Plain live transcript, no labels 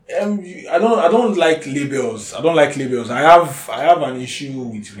I don't like labels. I don't like labels. I have an issue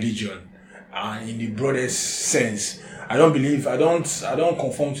with religion, in the broadest sense. I don't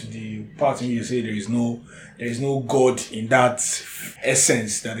conform to the part in which you say there is no God in that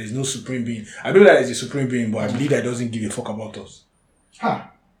essence, that there is no supreme being. I believe that there is a supreme being, but I believe that it doesn't give a fuck about us.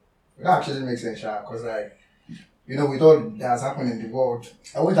 That actually makes sense, because with all that has happened in the world,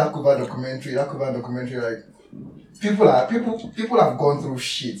 I watched that Cuba documentary, like people have gone through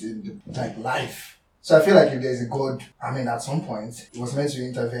shit in life. So I feel like if there's a God, at some point it was meant to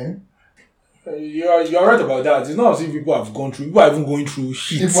intervene. You're right about that. It's not as if people have gone through. People are even going through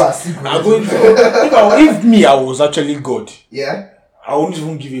shit. People are still going through. If I was actually God, yeah, I won't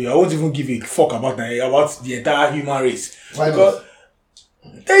even give a fuck about the entire human race. Why because not?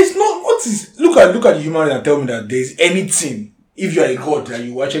 There is no look at the human race and tell me that there is anything. If you are a God, that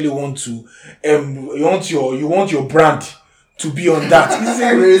you actually want to you want your brand to be on that.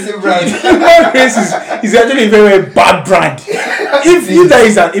 Human race is actually a very, very bad brand. If there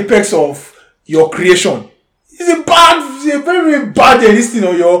is an apex of your creation, it's a very, very bad listing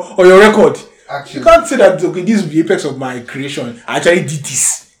on your record. Actually, you can't say that okay, this is the apex of my creation. I actually did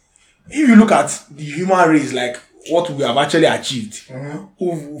this. If you look at the human race, like what we have actually achieved,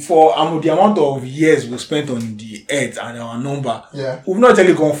 for the amount of years we spent on the earth and our number, we've not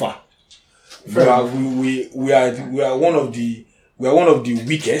actually gone far. We are one of the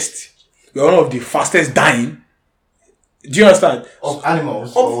weakest. We are one of the fastest dying. Do you understand? Of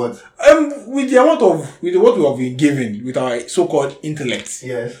animals or what? With what we have been given with our so-called intellect,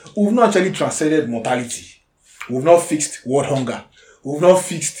 we've not actually transcended mortality. We've not fixed world hunger. We've not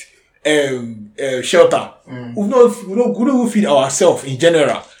fixed shelter. We don't feed ourselves in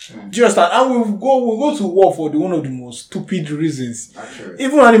general. Do you understand? And we'll go to war for one of the most stupid reasons. Actually.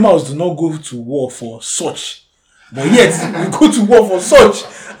 Even animals do not go to war for such. But yet, we go to war for such.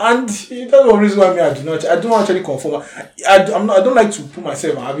 And that's one reason why I don't actually conform. I don't like to put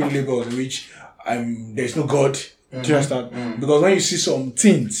myself on having labels in which there's no God. Do you understand? Because when you see some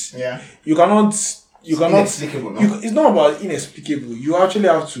things, you cannot. Inexplicable, no? It's not about inexplicable. You actually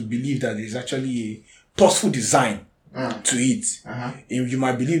have to believe that there's actually a thoughtful design to it. You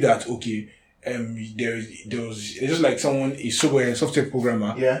might believe that it's just like a software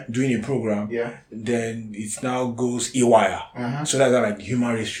programmer doing a program, then it now goes haywire. So that's how the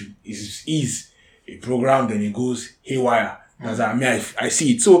human race is a program, then it goes haywire. That's how I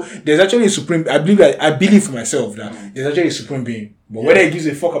see it. So there's actually a supreme. I believe for myself that there's actually a supreme being. But whether it gives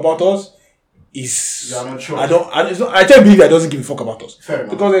a fuck about us is I just believe that it doesn't give a fuck about us. Fair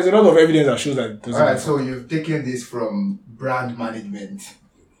enough. Because there's a lot of evidence that shows that it doesn't. Alright, so you've taken this from brand management.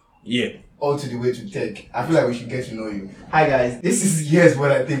 Yeah. All to the way to tech. I feel like we should get to know you. Hi guys, this is Here's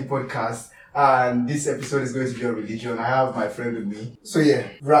What I Think podcast, and this episode is going to be on religion. I have my friend with me. So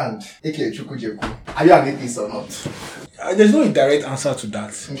brand, aka Chukujeku. Are you an atheist or not? There's no direct answer to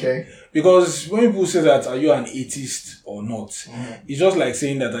that. Okay. Because when people say that, are you an atheist or not? It's just like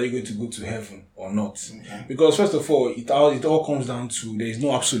saying that, are you going to go to heaven or not? Because first of all, it all comes down to there is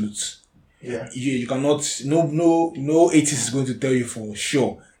no absolute. Yeah. You cannot. No atheist is going to tell you for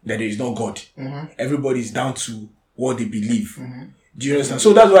sure that there is no God. Everybody is down to what they believe. Do you understand?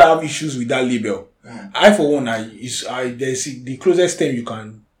 So that's why I have issues with that label. I, for one, there's the closest term you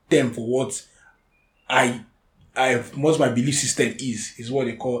can term for what what my belief system is what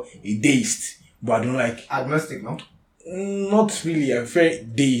they call a deist. But I don't like agnostic, no? Not really. I prefer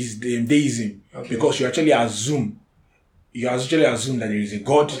deism. Because you actually assume that there is a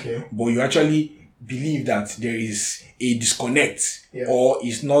God, but you actually believe that there is a disconnect or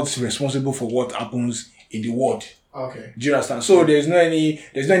is not responsible for what happens in the world. Okay. Do you understand? So there's no any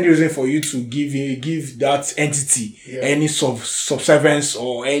reason for you to give that entity any subservience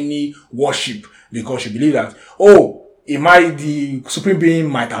or any worship, because you believe that the supreme being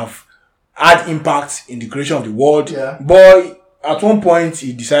might have had impact in the creation of the world, but at one point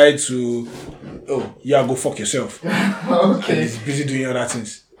he decided to go fuck yourself. Okay. And he's busy doing other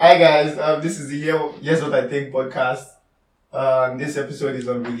things. Hi guys, this is the Here's What I Think podcast. This episode is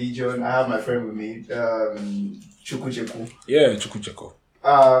on religion. I have my friend with me, Chukujeku. Yeah, Chukujeku.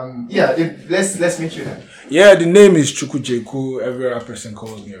 Let's meet you then. Yeah, the name is Chukujeku. Every other person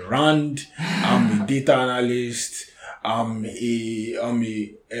calls me Rand. I'm a data analyst. I'm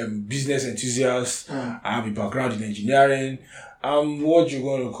a business enthusiast. I have a background in engineering. I'm what you're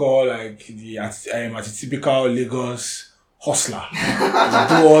going to call like I'm a typical Lagos hustler. We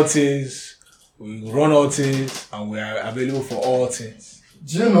do all things, we run all things, and we are available for all things.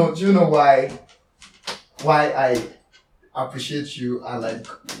 Do you know why I appreciate you and like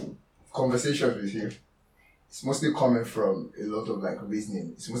conversations with you? it's mostly coming from a lot of like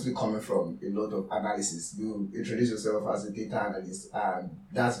reasoning. It's mostly coming from a lot of analysis. You introduce yourself as a data analyst, and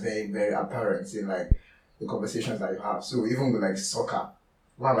that's very, very apparent in like the conversations that you have. So even with like soccer,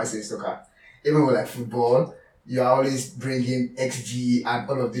 why am I saying soccer? Even with like football, you are always bringing XG and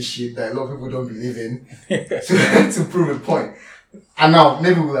all of this shit that a lot of people don't believe in to prove a point. And now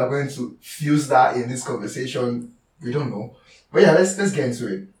maybe we are going to fuse that in this conversation. We don't know, but yeah, let's get into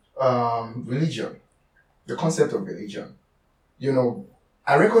it. Religion. The concept of religion. You know,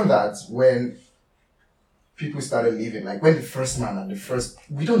 I reckon that when people started living, like when the first man and the first,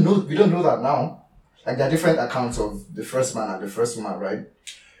 we don't know that now. Like there are different accounts of the first man and the first woman, right?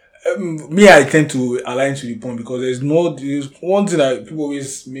 Me, I tend to align to the point because there's one thing that people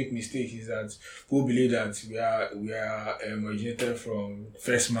always make mistake is that people believe that we are originated from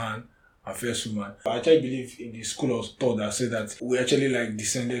first man and first woman. I actually believe in the school of thought that says that we actually like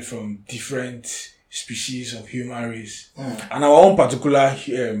descended from different species of human race, and our own particular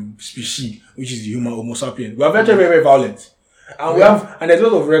species, which is the human Homo sapiens, we are very, very, very violent, and there's a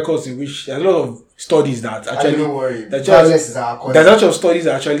lot of records in which there's a lot of studies that actually there's actual studies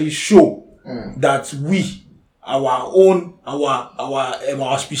that actually show that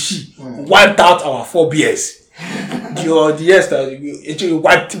our species wiped out our forebears. That we actually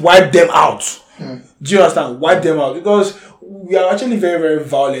wiped them out. Do you understand? Wipe them out because we are actually very, very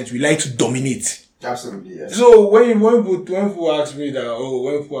violent. We like to dominate. Absolutely, yes. So when people ask me that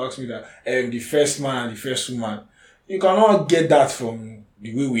the first man and the first woman, you cannot get that from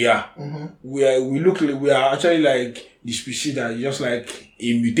the way we are. We are actually like the species that just like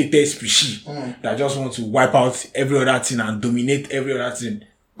a mutated species that just want to wipe out every other thing and dominate every other thing.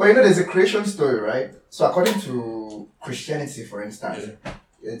 But you know, there's a creation story, right? So according to Christianity, for instance,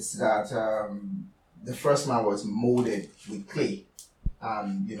 it's that the first man was molded with clay.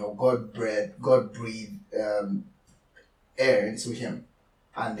 You know, God breathed air into him,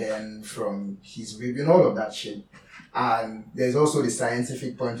 and then from his rib and all of that shit. And there's also the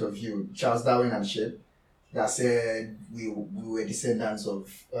scientific point of view, Charles Darwin and shit, that said we were descendants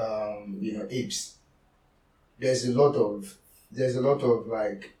of apes. There's a lot of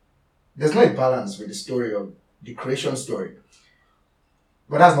like, there's no balance with the story of the creation story.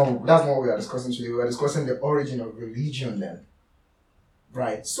 But that's not what we are discussing today. We are discussing the origin of religion then.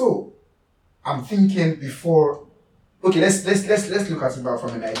 Right. So I'm thinking before, okay, let's look at it from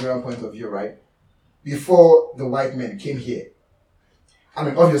a Nigerian point of view, right? Before the white men came here, I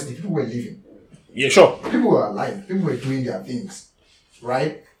mean, obviously people were living. Yeah, sure. People were alive. People were doing their things,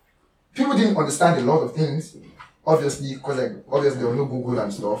 right? People didn't understand a lot of things, obviously, because there was no Google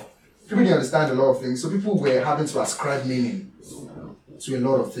and stuff. People didn't understand a lot of things, so people were having to ascribe meaning to a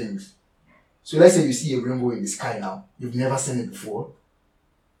lot of things. So let's say you see a rainbow in the sky now, you've never seen it before.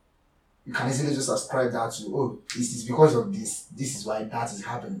 You can easily just ascribe that to, this is because of this. This is why that is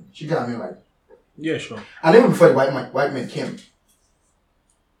happening. You get what I mean? Like, yeah, sure. And even before the white men came,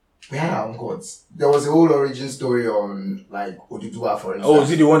 we had our own gods. There was a whole origin story on like Oduduwa, for instance. Oh,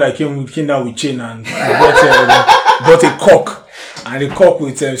 is it the one that came down with chain and brought a cock and a cock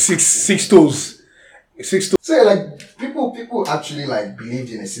with six toes? 6 toes. So like people actually like believed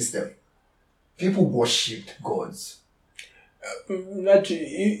in a system. People worshipped gods.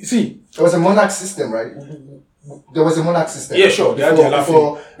 See, there was a monarch system, right? There was a monarch system. Yeah, sure.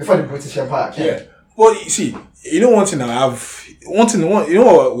 Before the British Empire came. Yeah. But you see, one thing what we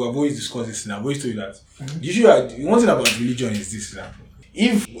have always discussed this thing. I've always told you that. One thing about religion is this: that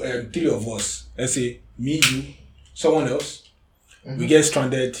if 3 of us, let's say me, you, someone else, we get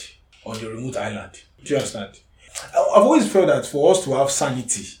stranded on the remote island. Do you understand? I've always felt that for us to have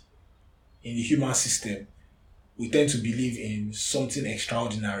sanity in the human system, we tend to believe in something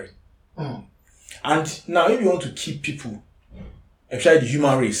extraordinary. And now, if you want to keep people, especially the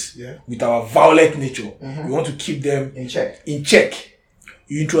human race, with our violent nature, you want to keep them in check.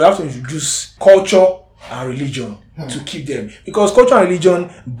 You have to introduce culture and religion to keep them, because culture and religion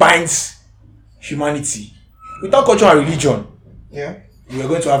binds humanity. Without culture and religion, we are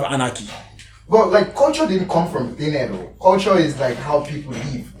going to have anarchy. But like, culture didn't come from thin air though. Culture is like how people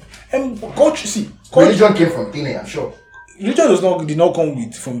live. And religion came from thin air, I'm sure. Religion did not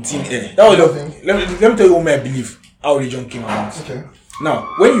come from thin air. That was let me tell you what I believe how religion came about. Okay. Now,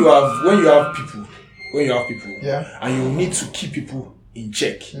 when you have people, and you need to keep people in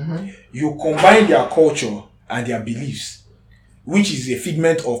check, you combine their culture and their beliefs, which is a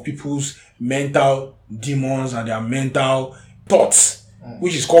figment of people's mental demons and their mental thoughts,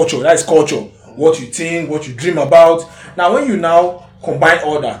 which is culture. That is culture. What you think, what you dream about. Now, when you now combine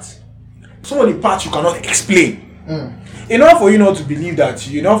all that, some of the parts you cannot explain. enough for you not to believe that,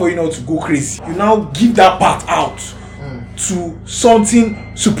 enough for you not to go crazy, you now give that part out to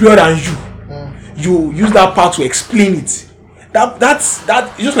something superior than you. You use that part to explain it. That's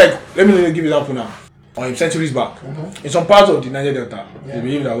it's just like, let me give you an example now. On centuries back, in some parts of the Niger Delta, they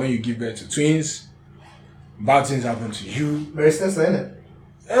believe that when you give birth to twins, bad things happen to you. Very sensible, isn't it?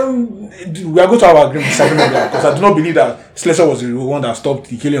 We are going to have our disagreement there, because I do not believe that Slessor was the one that stopped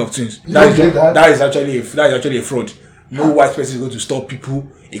the killing of twins. That is actually a fraud. No white person is going to stop people,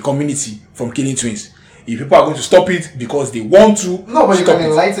 a community, from killing twins. If people are going to stop it because they want to, no, but you can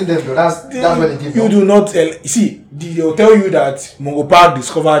enlighten them though. That's what they give. You do not. You see, they'll tell you that Mongo Park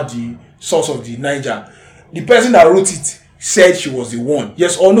discovered the source of the Niger. The person that wrote it said she was the one.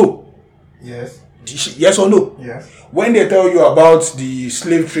 Yes or no? Yes. Yes or no? Yes. When they tell you about the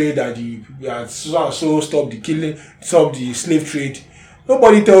slave trade, that so stop the killing, stop the slave trade,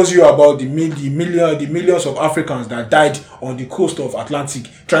 nobody tells you about the millions of Africans that died on the coast of Atlantic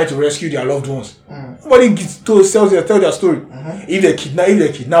trying to rescue their loved ones. Nobody tell their story. If they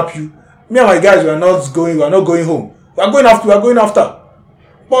kidnap you, me and my guys, we are not going home. We are going after.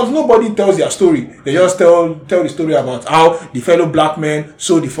 But nobody tells their story. They just tell the story about how the fellow black men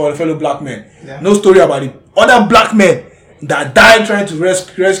sold the fellow black men. Yeah. No story about the other black men that died trying to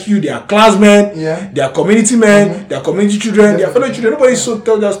rescue their clansmen, their community men, their community children, their fellow children. Nobody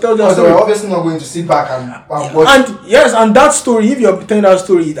tells their story. So we're obviously not going to sit back and watch. And yes, and that story, if you're telling that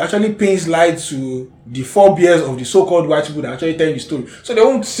story, it actually paints light to the forebears of the so-called white people that actually tell the story. So they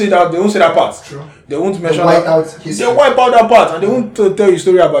won't say that. They won't say that part. True. They won't mention that. They wipe out that part, and they won't tell you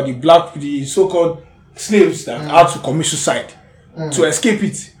story about the so-called slaves that had to commit suicide to escape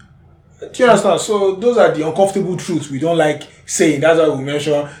it. Do you understand? So those are the uncomfortable truths we don't like saying. That's why we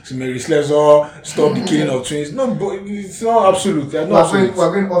mention Mary Slessor, stop the killing of twins. No, but it's not absolute. We're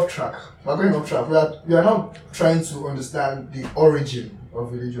going off track. We are not trying to understand the origin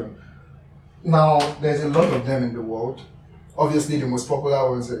of religion. Now, there's a lot of them in the world. Obviously, the most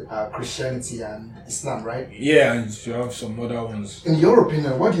popular ones are Christianity and Islam, right? Yeah, and you have some other ones. In your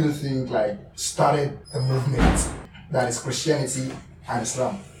opinion, what do you think started a movement that is Christianity and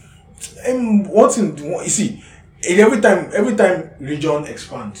Islam? You see, every time religion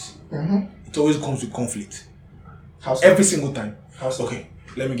expands, it always comes with conflict. How so? Every single time. How so? Okay,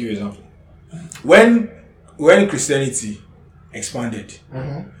 let me give you an example. When Christianity expanded,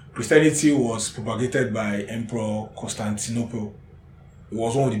 Christianity was propagated by Emperor Constantinople. It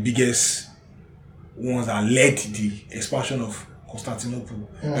was one of the biggest ones that led the expansion of Constantinople,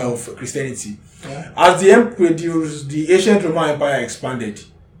 of Christianity. As the ancient Roman Empire expanded,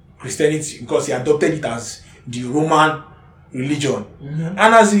 Christianity, because he adopted it as the Roman religion, and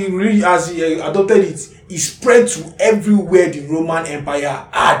as he adopted it, it spread to everywhere the Roman Empire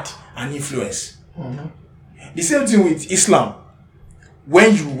had an influence. The same thing with Islam.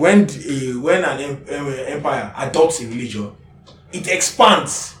 When an empire adopts a religion, it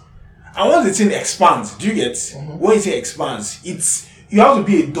expands. And once the thing expands, do you get? When it expands, you have to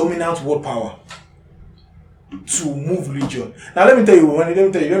be a dominant world power to move religion. Now let me tell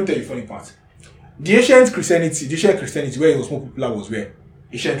you the funny part. The ancient Christianity where it was more popular was where?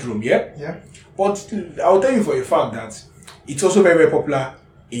 Ancient Rome, yeah? Yeah. But I'll tell you for a fact that it's also very, very popular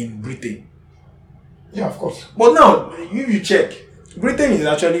in Britain. Yeah, of course. But now, you check, Britain is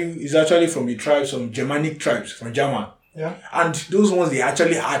actually from the tribes, some Germanic tribes, from German. Yeah. And those ones, they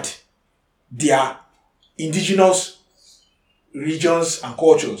actually had their indigenous religions and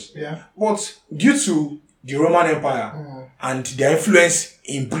cultures. Yeah. But due to the Roman Empire and their influence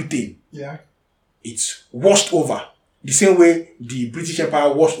in Britain, it's washed over. The same way the British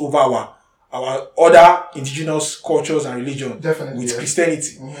Empire washed over our other indigenous cultures and religions with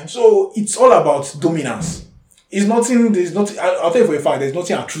Christianity. So it's all about dominance. I'll tell you for a fact, there's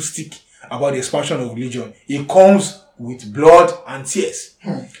nothing altruistic about the expansion of religion. It comes with blood and tears.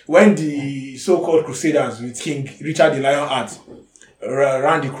 When the so-called Crusaders with King Richard the Lionheart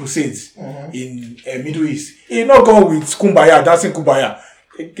ran the Crusades in Middle East, it did not come with kumbaya, dancing kumbaya.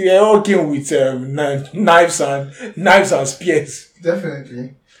 They all came with knives and spears.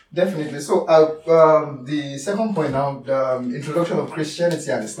 Definitely. So, the second point now, the introduction of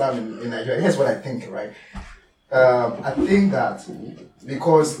Christianity and Islam in Nigeria. Here's what I think, right? I think that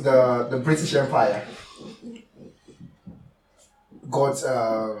because the British Empire got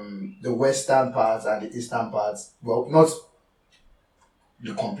the western parts and the eastern parts, well, not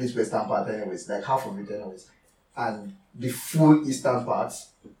the complete western part anyways, like half of it anyways, and the full eastern parts,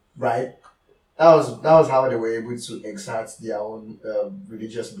 right? That was how they were able to exert their own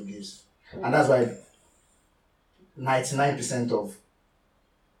religious beliefs, and that's why 99% of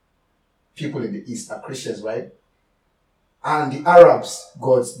people in the East are Christians, right? And the Arabs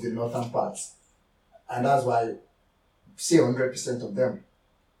got the northern part. And that's why, say 100% of them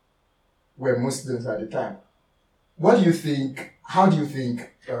were Muslims at the time. What do you think, how do you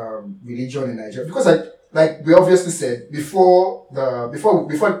think religion in Nigeria, because like we obviously said, before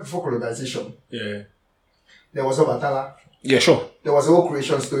colonization, there was Obatala. Yeah, sure. There was a whole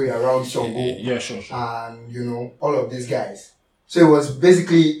creation story around Shango. Yeah, sure. And, you know, all of these guys. So it was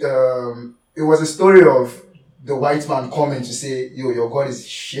basically, it was a story of the white man coming to say, yo, your God is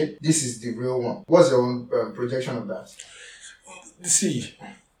shit. This is the real one. What's your own projection of that? See,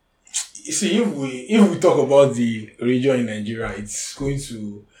 if we talk about the religion in Nigeria,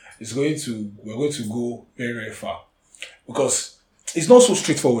 we're going to go very, very far. Because it's not so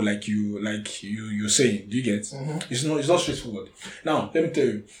straightforward like you're saying. Do you get? Mm-hmm. It's not straightforward. Now, let me tell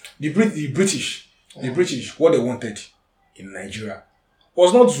you, the British, what they wanted in Nigeria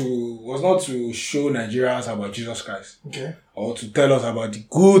was not to show Nigerians about Jesus Christ. Okay. Or to tell us about the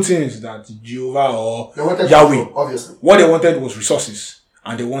good things that Jehovah or Yahweh. Obviously. What they wanted was resources,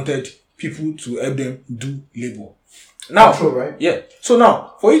 and they wanted people to help them do labor. Now, true, right? Yeah. So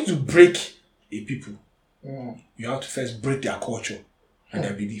now, for you to break a people, you have to first break their culture and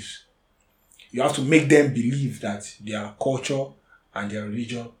their beliefs. You have to make them believe that their culture and their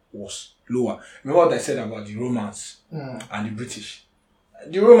religion was lower. Remember what I said about the Romans and the British?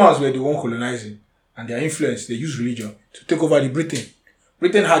 The Romans were the one colonizing, and their influence, they used religion to take over the Britain.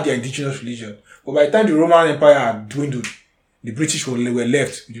 Britain had their indigenous religion. But by the time the Roman Empire had dwindled, the British were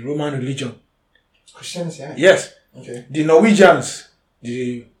left with the Roman religion. Christianity, yeah? Yes. Okay. The Norwegians,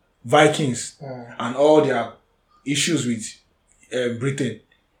 the Vikings, and all their issues with Britain,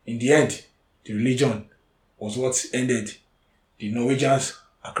 in the end, the religion was what ended. The Norwegians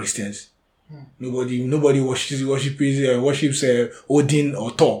are Christians. Nobody worships Odin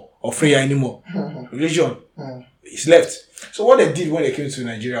or Thor or Freya anymore. Religion is left. So what they did when they came to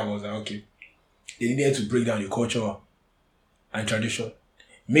Nigeria was that, okay, they needed to break down the culture and tradition,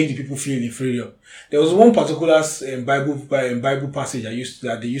 make the people feel inferior. There was one particular Bible passage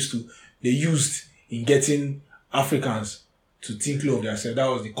they used in getting Africans to think low of themselves. That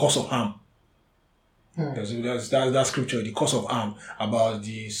was the cause of harm. That's that scripture, the cause of harm, about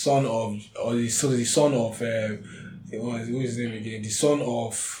the son of who is his name again? The son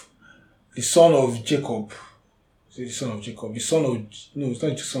of Jacob. It's not the son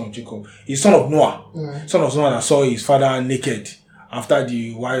of Jacob. He's son of Noah. Son of Noah that saw his father naked after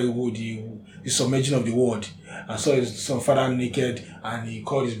the submerging of the world, and saw his father naked, and he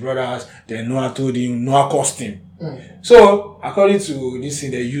called his brothers. Then Noah told him, Noah cursed him. So, according to this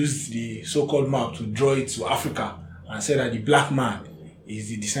thing, they used the so-called map to draw it to Africa and said that the black man is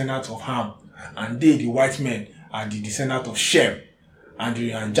the descendant of Ham, and they, the white men, are the descendant of Shem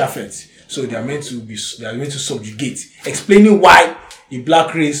and Japheth. So they are meant to subjugate, explaining why the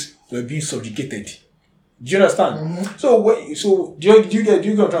black race were being subjugated. Do you understand? So do you get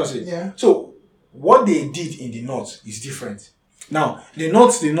what I'm trying to say? Yeah. So what they did in the north is different. Now, the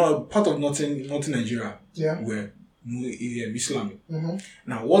north part of northern Nigeria were Islamic.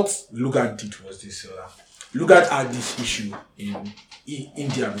 Now, what Lugard did was this. Lugard had this issue in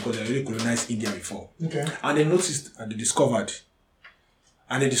India because they already colonized India before. Okay. And they noticed and they discovered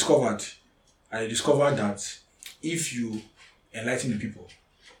that if you enlighten the people,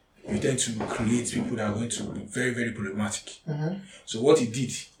 you tend to create people that are going to be very, very problematic. So what he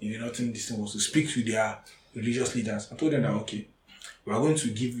did in the northern distance was to speak to their religious leaders and told them that, okay, we are going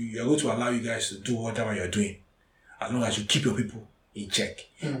to allow you guys to do whatever you're doing, as long as you keep your people in check.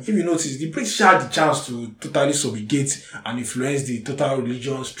 If you notice, the British had the chance to totally subjugate and influence the total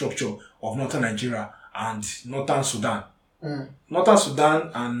religion structure of northern Nigeria and northern Sudan. Northern Sudan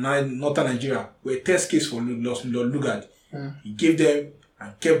and northern Nigeria were test case for Lord Lugard. He gave them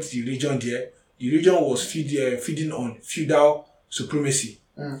and kept the region there. The region was feeding on feudal supremacy.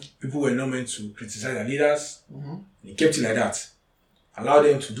 People were not meant to criticize their leaders. He kept it like that. Allowed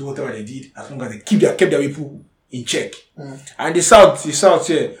them to do whatever they did as long as they kept their people in check. And the south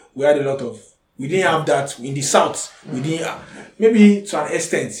here, we had a lot of. We didn't have that in the south. We didn't maybe to an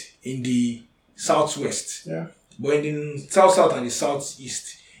extent in the southwest. Yeah. But in the south and the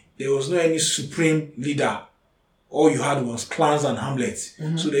southeast, there was no any supreme leader. All you had was clans and hamlets.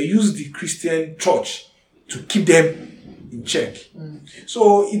 So they used the Christian church to keep them in check.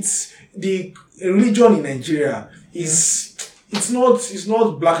 So it's the religion in Nigeria it's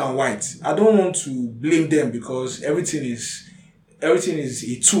not black and white. I don't want to blame them because everything is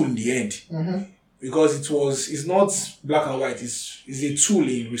a tool in the end. Because it's not black and white. It's a tool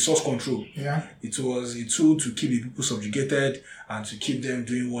in resource control. Yeah. It was a tool to keep the people subjugated and to keep them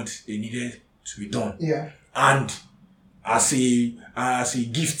doing what they needed to be done. Yeah. And as a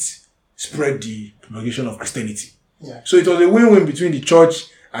gift spread the propagation of Christianity. Yeah. So it was a win-win between the church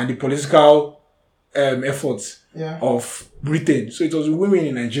and the political efforts of Britain. So it was a win-win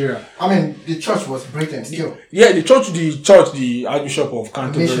in Nigeria. I mean, the church was Britain still. Yeah, the Archbishop of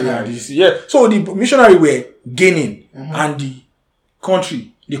Canterbury. So the missionary were gaining, and the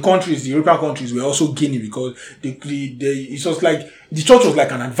European countries were also gaining, because it was like the church was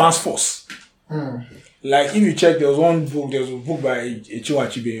like an advanced force. Like if you check, there was a book by Echiwa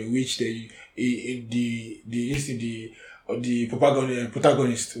Chibe, which the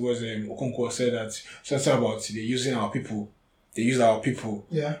protagonist was Okonkwo, said that something about they use our people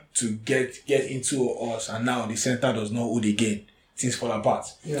to get into us, and now the center does not hold again. Things fall apart.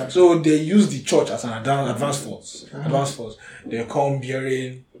 Yeah. So they use the church as an advanced force. They come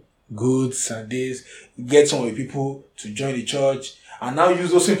bearing goods and this, get some of the people to join the church, and now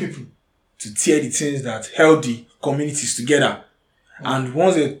use those same people to tear the things that held the communities together. And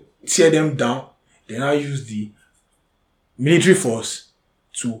once they tear them down, they now use the military force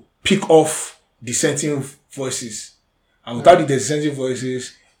to pick off dissenting voices. And without the dissenting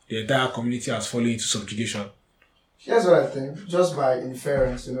voices, the entire community has fallen into subjugation. Here's what I think, just by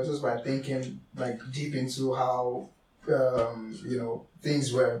inference, just by thinking like deep into how,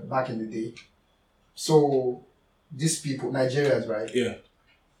 things were back in the day. So these people, Nigerians, right? Yeah.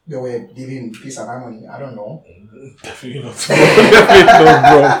 They were living in peace and harmony. I don't know. Definitely not.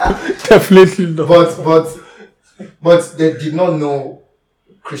 Definitely not, bro. Definitely not. But they did not know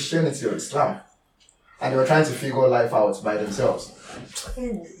Christianity or Islam. And they were trying to figure life out by themselves.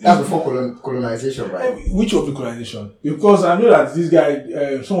 That's before colonization, right? Which of the colonization? Because I know that this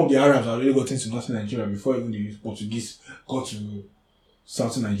guy, some of the Arabs have already got into northern Nigeria before even the Portuguese got to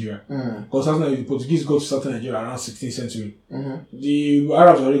southern Nigeria. Because the Portuguese got to southern Nigeria around 16th century. The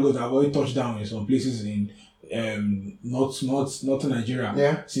Arabs have already touched down in some places in northern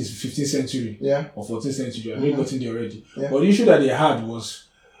Nigeria since 15th century or 14th century. They've already gotten there already. But the issue that they had was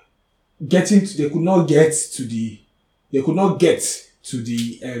they could not get to the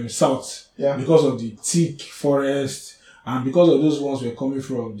south because of the thick forest, and because of those ones were coming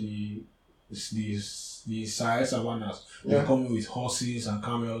from the Sahel savannas. They were coming with horses and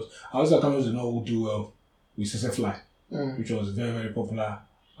camels. Horses and camels do not do well with sesefly, which was very, very popular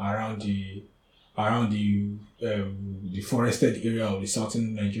around the forested area of the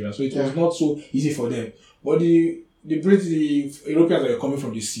southern Nigeria. So it was not so easy for them. But the Europeans that were coming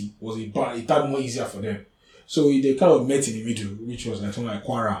from the sea it had more easier for them. So they kind of met in the middle, which was like something like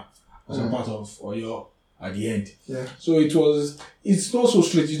Kwara, as a part of Oyo at the end. Yeah. So it's not so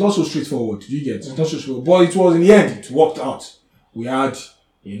straightforward. You get it's not so straightforward, but it was in the end it worked out. We had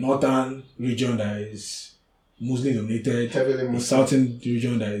a northern region that is Muslim dominated, a southern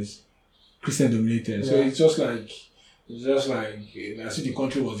region that is Christian dominated. So it's just like I see the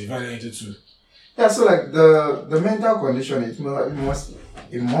country was divided into two. Yeah, so like the mental condition, it must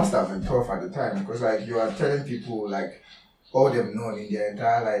have been tough at the time, because like you are telling people like all they've known in their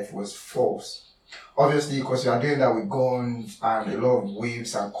entire life was false. Obviously, because you are doing that with guns and a lot of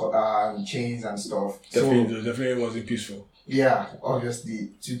whips and chains and stuff. Definitely wasn't peaceful. Yeah,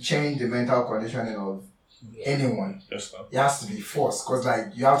 obviously, to change the mental conditioning of anyone, it has to be forced, because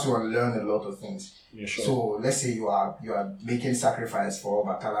like you have to unlearn a lot of things. Yeah, sure. So let's say you are making sacrifice for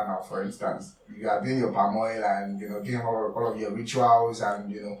Obatala now, for instance. You are doing your palm oil and doing all of your rituals, and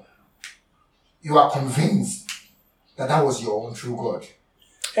you are convinced that was your own true God.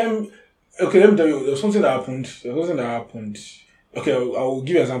 Okay, let me tell you. There was something that happened. Okay, I will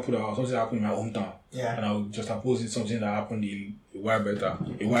give you an example of something that happened in my hometown. Yeah. And I will just oppose it something that happened a while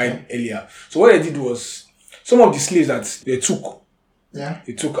earlier. So what I did was, some of the slaves that they took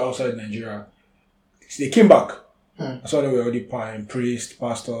outside Nigeria, they came back. I saw they were already priests,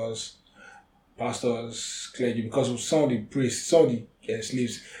 pastors, clergy, because of some of the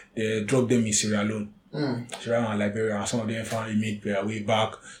slaves, they dropped them in Sierra Leone. Sierra Leone and Liberia, and some of them finally made their way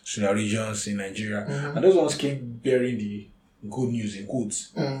back to their regions in Nigeria. And those ones came bearing the good news in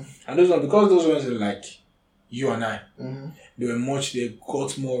quotes. And those ones, because those ones were like you and I, they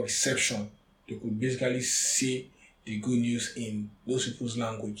got more reception. They could basically say the good news in those people's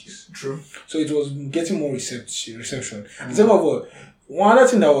languages. True. So it was getting more reception. And second of all, one other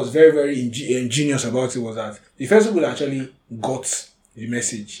thing that was very, very ingenious about it was that the first people that actually got the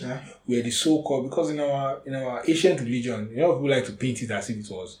message were the so-called, because in our ancient religion, people like to paint it as if it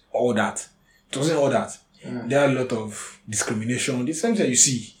was all that. It wasn't all that. There are a lot of discrimination. The same thing you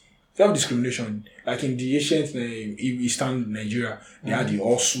see. They have discrimination. Like in the ancient Eastern Nigeria, they had the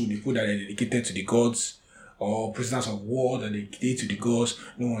Osu, the people that are dedicated to the gods or prisoners of war that they gave to the gods.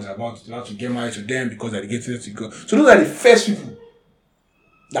 No one's allowed to get married to them because they gave it to God. So those are the first people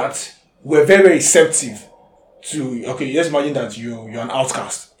that were very, very receptive to, okay, just imagine that you're an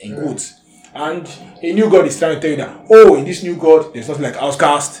outcast in quotes. And a new God is trying to tell you that, oh, in this new God, there's nothing like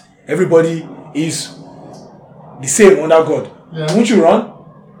outcast. Everybody is the same under God. Yeah. Won't you run?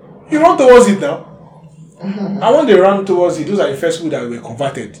 You run towards it now. And when they run towards it, those are the first people that were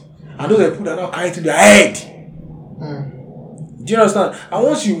converted. And those are the people that are now carried to their head. Do you understand? And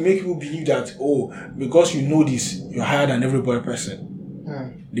once you make people believe that, oh, because you know this, you're higher than every other person,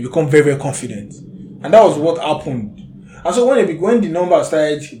 they become very, very confident. And that was what happened. And so when the numbers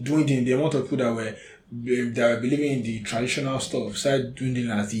started dwindling, the amount of people that were believing in the traditional stuff started dwindling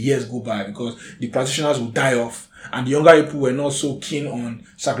as the years go by, because the practitioners would die off, and the younger people were not so keen on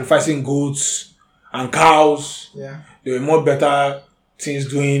sacrificing goats and cows. Yeah. There were more better things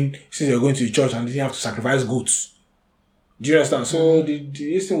doing since they were going to the church and they didn't have to sacrifice goats. Do you understand? So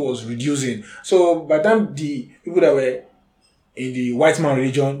this thing was reducing. So by the time the people that were in the white man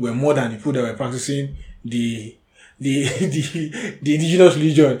religion were more than the people that were practicing the indigenous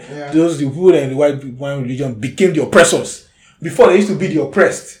religion, the people in the white man religion became the oppressors. Before, they used to be the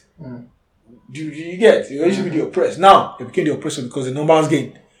oppressed. Do you get? They used to be the oppressed. Now they became the oppressor because the numbers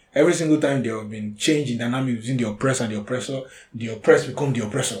gained. Every single time there have been change in dynamic between the oppressed and the oppressor, the oppressed become the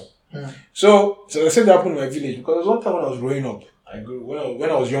oppressor. So I said that happened in my village, because there was one time when I was growing up. When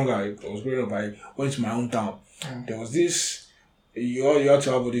I was younger, I was growing up. I went to my hometown. There was this. You had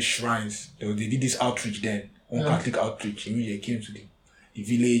to have all these shrines. They did this outreach then. Catholic outreach. They came to the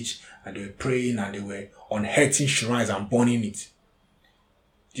village and they were praying and they were unearthing shrines and burning it.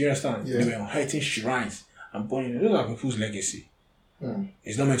 Do you understand? Yeah. They were unearthing shrines and burning it. Those are people's legacy.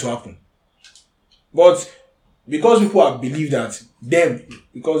 It's not meant to happen. But because people have believed that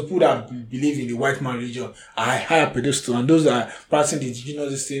because people that believe in the white man religion are higher pedestal, and those that are practicing the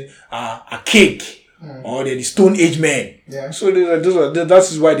indigenous thing are cake, or they're the Stone Age men. Yeah. So that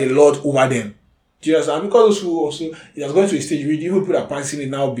is why they lord over them. Do you understand? Because those who also, it has gone to a stage where even people that are practicing it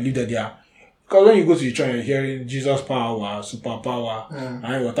now believe that they are. Because when you go to the church and you're hearing Jesus power, super power,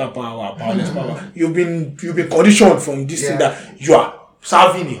 and water power, powerless power, you've been conditioned from this thing that you are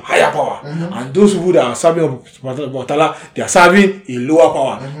serving a higher power. And those people that are serving Batala, they are serving a lower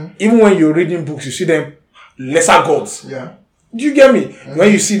power. Even when you're reading books, you see them lesser gods. Yeah. Do you get me? When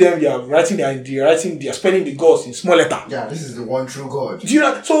you see them, they are spelling the gods in small letter. Yeah, this is the one true God. Do you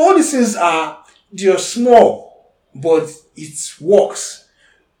know? So all these things they're small, but it works.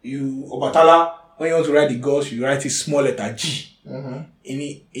 Obatala, when you want to write the gods, you write a small letter G.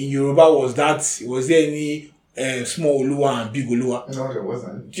 In Yoruba, was there any small Oluwa and big Oluwa? No, there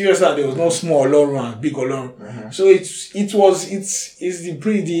wasn't. Do you understand? There was no small Olorun and big Olorun. So it's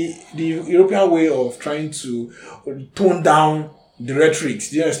the European way of trying to tone down the rhetoric.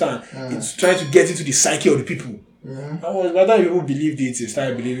 Do you understand? It's trying to get into the psyche of the people. By the time people believed it, they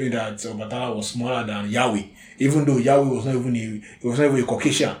started believing that Obatala was smaller than Yahweh, even though Yahweh was not even a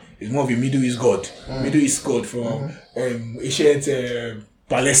Caucasian. It's more of a Middle East god, Middle East god from ancient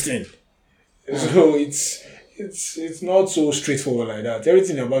Palestine. So it's not so straightforward like that.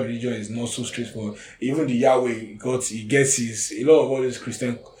 Everything about religion is not so straightforward. Even the Yahweh gets a lot of all these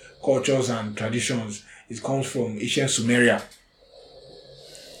Christian cultures and traditions. It comes from ancient Sumeria.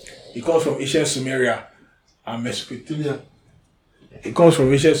 And Mesopotamia. It comes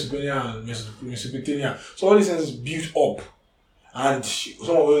from ancient Sumeria and Mesopotamia. So all these things built up, and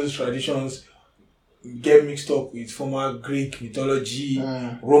some of those traditions get mixed up with former Greek mythology,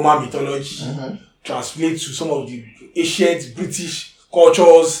 Roman mythology, translate to some of the ancient British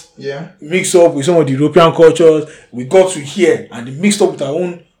cultures, mixed up with some of the European cultures. We got to here, and they mixed up with our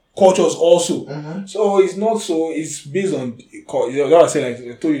own cultures also. So it's not so. It's based on. Like I said,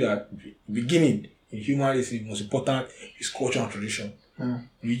 like I told you that beginning. In humanity, the most important is culture and tradition.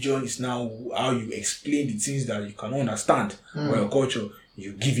 Religion is now how you explain the things that you cannot understand. Or your culture,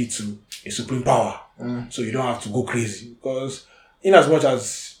 you give it to a supreme power. So you don't have to go crazy. Because in as much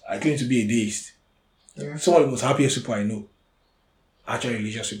as I claim to be a deist, some of the most happiest people I know are actually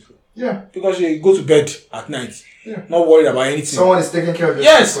religious people. Yeah. Because you go to bed at night, not worried about anything. Someone is taking care of your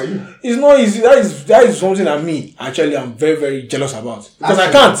shit for you. It's not easy. That is something that me, actually, I'm very, very jealous about. Because I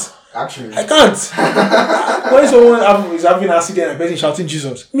can't. Actually, I can't. When someone is having an accident and a person shouting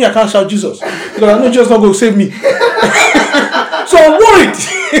Jesus, me, I can't shout Jesus because I know Jesus not going to save me. So I'm worried.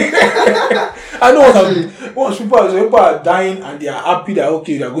 I know once people are dying and they are happy that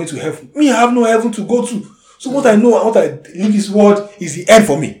okay, they are going to heaven. Me, I have no heaven to go to. So what I know, what I leave this world is the end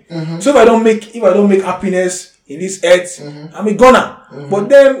for me. So if I don't make happiness in this earth. I'm a gunner. But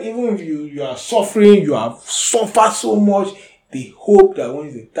then, even if you are suffering, you have suffered so much, they hope that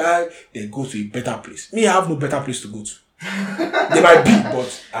when they die, they go to a better place. Me, I have no better place to go to. There might be,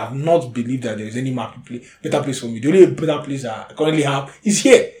 but I have not believed that there is any better place for me. The only better place I currently have is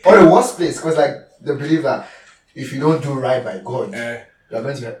here. Or the worst place, because like they believe that if you don't do right by God, you're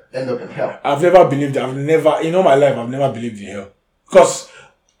going to end up in hell. I've never believed that. In all my life, I've never believed in hell. Because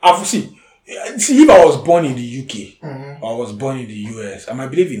see, if I was born in the UK or I was born in the US, I might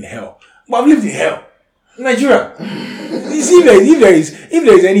believe in hell. But I've lived in hell. Nigeria. You see, if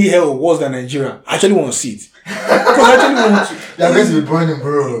there is any hell worse than Nigeria, I actually want to see it. Because I actually want to. You're going to be burning,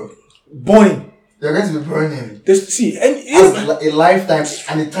 bro. Burning. You're going to be burning. See, and as a lifetime,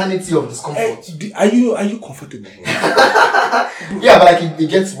 an eternity of discomfort. Are you comfortable, bro? Yeah, but like it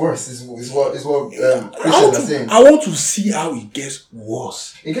gets worse. Is what Christians are saying. I want to see how it gets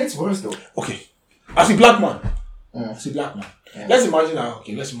worse. It gets worse though. Okay, as a black man, let's imagine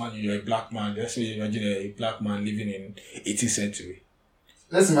you're a black man. Let's say imagine a black man living in 18th century.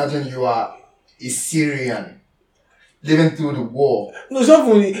 Let's imagine you are a Syrian living through the war. No, it's not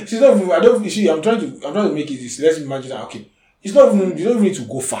even. I don't see. I'm trying to make it this. Let's imagine that. Okay, it's not even. You don't even need to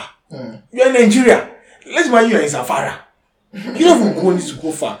go far. You're in Nigeria. Let's imagine you're in Zafara. You don't even need to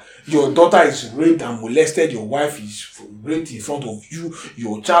go far. Your daughter is raped and molested. Your wife is raped in front of you.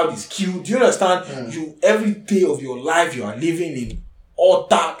 Your child is killed. Do you understand? You every day of your life you are living in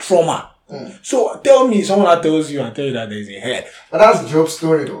utter trauma. So tell me, someone that tells you and tell you that there is a hell. But that's Job's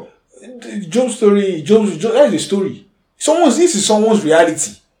story though. Job's story. That's the story. This is someone's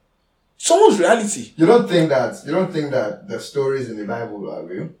reality. Someone's reality. You don't think that the stories in the Bible are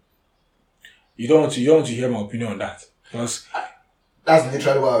real? You don't want to hear my opinion on that. Because that's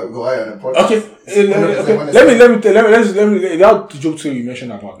literally why on the podcast. Okay. Let me that Job story you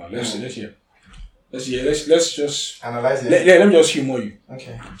mentioned about now. Let's hear. Let's just analyze it. Let me just humor you.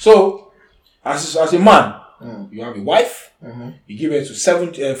 Okay. So as a man, you have a wife, you give birth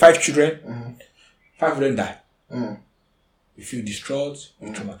to 5 children, 5 of them die. You feel distraught,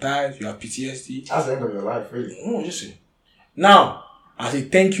 you're traumatized, you have PTSD. That's the end of your life, really. No, just say. Now, as a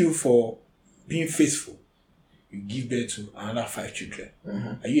thank you for being faithful, you give birth to another 5 children.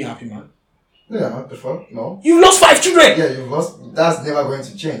 Are you a happy man? No, you're not the fuck. No. You've lost 5 children! Yeah, you've lost. That's never going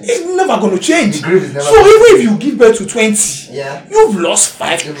to change. It's never going to change. The grief is never so even if you give birth to 20, you've lost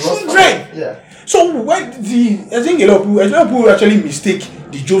 5 children. Yeah. So I think a lot of people actually mistake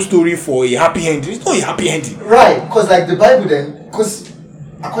the Job story for a happy ending. It's not a happy ending. Right, because like the Bible because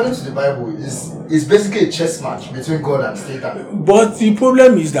according to the Bible, is basically a chess match between God and Satan. But the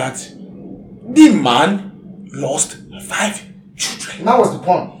problem is that the man lost 5 children. That was the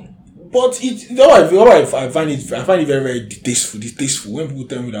point. But I find it very, very distasteful when people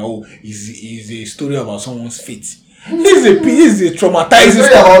tell me that it's a story about someone's fate. This is a traumatizing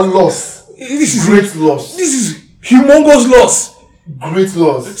story about loss. This is great loss. This is humongous loss. Great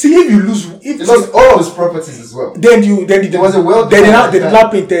loss. See, if you lose, he lost all of his properties as well. Then there was a they now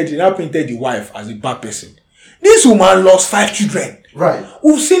painted the wife as a bad person. This woman lost 5 children. Right.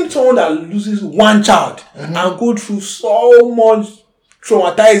 We've seen someone that loses 1 child and go through so much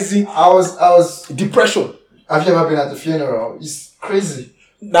traumatizing. I was depression. Have you ever been at the funeral? It's crazy.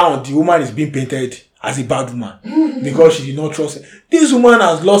 Now the woman is being painted as a bad woman because she did not trust her. This woman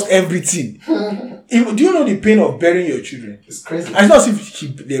has lost everything. Do you know the pain of burying your children? It's crazy. And it's not as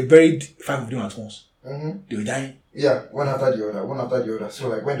if they buried 5 of them at once. They were dying. Yeah, one after the other. So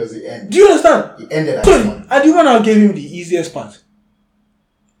like, when does it end? Do you understand? It ended at one. And the woman now gave him the easiest part.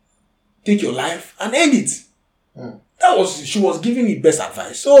 Take your life and end it. She was giving the best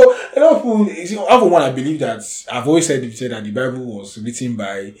advice. So a lot of people, I for one, I believe that I've always said that the Bible was written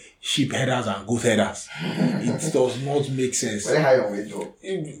by sheep herders and goat herders. It does not make sense. Very high on weight though.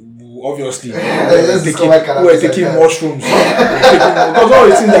 Obviously, we're taking mushrooms. Because all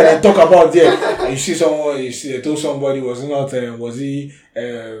the things that they talk about there, you see they told somebody was he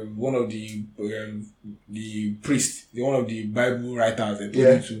one of the priests, one of the Bible writers, they told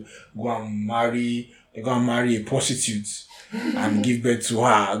him to go and marry. They're going to marry a prostitute and give birth to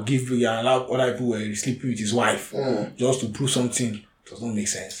her, allow other people were sleeping with his wife just to prove something. It does not make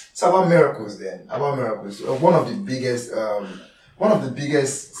sense. So about miracles then. One of the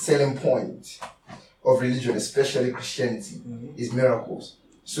biggest selling points of religion, especially Christianity, is miracles.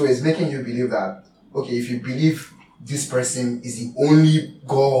 So it's making you believe that, okay, if you believe this person is the only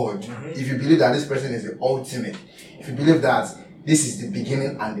God, if you believe that this person is the ultimate, if you believe that this is the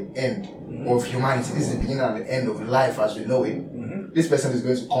beginning and the end of humanity, this is the beginning and the end of life as we know it, this person is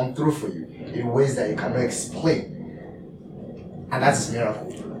going to come through for you in ways that you cannot explain. And that's a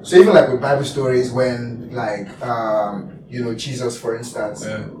miracle. So even like with Bible stories, when like Jesus, for instance,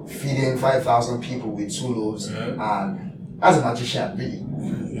 feeding 5,000 people with 2 loaves, and as a magician, really.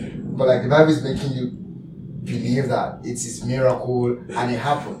 But like the Bible is making you believe that it is miracle and it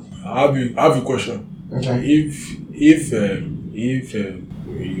happened. I have a question. Okay. If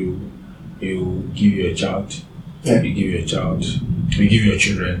you give your child, Yeah. you give your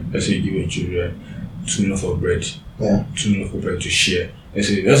children. Let's say you give your children 2 loaves of bread. Yeah. 2 loaves of bread to share. Let's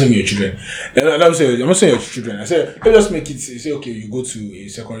say your children. I'm not saying your children. I say let's just make it. Say okay, you go to a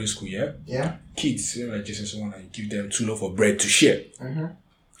secondary school, yeah. Yeah. Kids, like Jesus one, and you give them 2 loaves of bread to share. Mm-hmm.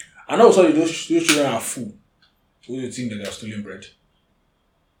 And all of a sudden, those children are full. Who do you think that they are stealing bread?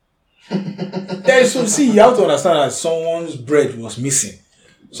 There is so see, you have to understand that someone's bread was missing,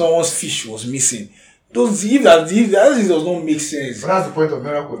 someone's fish was missing. If that does not make sense. But that's the point of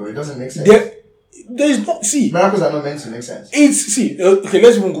miracle, though. It doesn't make sense. There is not miracles are not meant to make sense. Okay.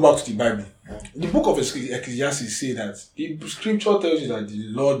 Let's even go back to the Bible. The book of Ecclesiastes say that the scripture tells you that the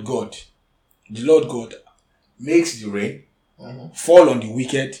Lord God makes the rain fall on the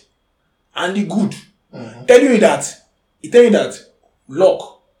wicked and the good. Telling you that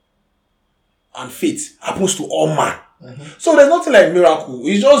luck and fate happens to all man. So there's nothing like miracle.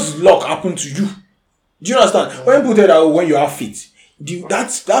 It's just luck happen to you. Do you understand? When people tell that when you have faith,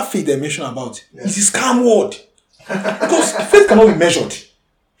 that faith they mention about is a scam word. Because faith cannot be measured.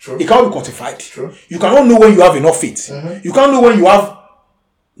 True. It cannot be quantified. True. You cannot know when you have enough faith. You can't know when you have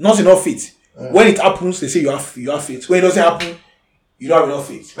not enough faith. When it happens, they say you have faith. When it doesn't happen, you don't have enough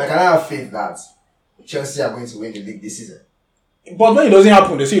faith. Like, I have faith that Chelsea are going to win the league this season. But when it doesn't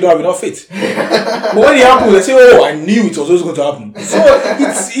happen, they say you don't have enough faith. But when it happens, they say, "Oh, I knew it was always going to happen." So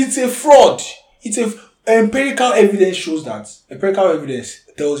it's a fraud. Empirical evidence shows that. Empirical evidence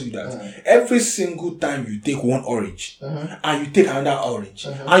tells you that every single time you take one orange and you take another orange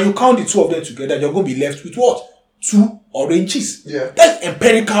and you count the 2 of them together, you're going to be left with what? 2 oranges. Yeah. That's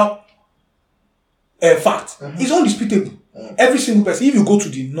empirical fact. It's undisputable. Every single person, if you go to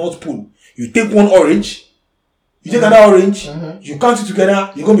the North Pole, you take one orange, you take another orange, you count it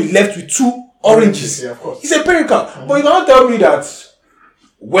together, you're going to be left with 2 oranges. Yeah, of course. It's empirical. But you cannot tell me that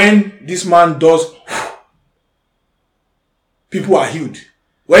when this man does, people are healed.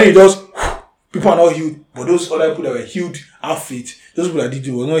 When he does, people are not healed. But those other people that were healed have faith. Those people that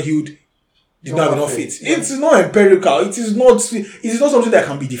were not healed did not have enough faith. Yeah. It's not empirical. It is not something that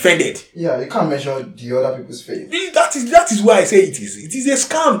can be defended. Yeah, you can't measure the other people's faith. That is why I say it is. It is a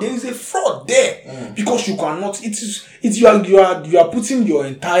scam. There is a fraud there. Because you cannot, you are putting your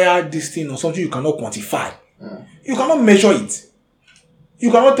entire destiny on something you cannot quantify. You cannot measure it.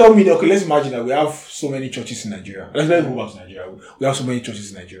 You cannot tell me that, okay, let's imagine that we have so many churches in Nigeria. Let's go back to Nigeria. We have so many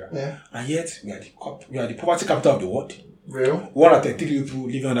churches in Nigeria. Yeah. And yet, we are the poverty capital of the world. Real? 133 people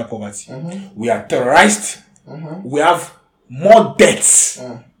living under poverty. We are terrorized. We have more deaths.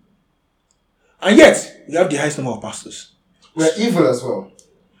 And yet, we have the highest number of pastors. We are evil as well.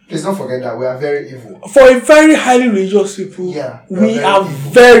 Please don't forget that we are very evil. For a very highly religious people, we are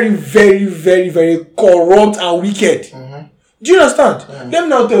very, very, very, very corrupt and wicked. Do you understand? Let me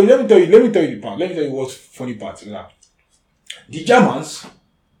tell you the part. Let me tell you what's funny part. The Germans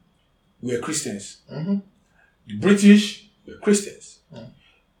were Christians. The British were Christians.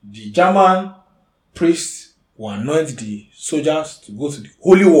 The German priests will anoint the soldiers to go to the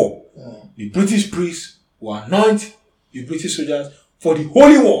holy war. The British priests will anoint the British soldiers for the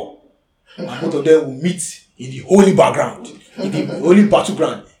holy war. And both of them will meet in the holy background, in the holy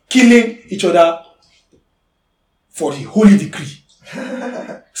battleground, killing each other for the holy decree.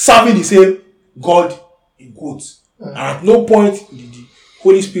 Serving the same God in quotes. And at no point did the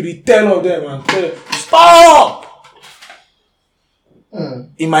Holy Spirit tell of them and tell them, stop!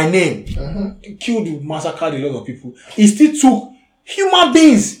 In my name. He killed, massacred a lot of people. He still took human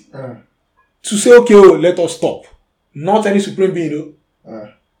beings to say, okay, let us stop. Not any supreme being,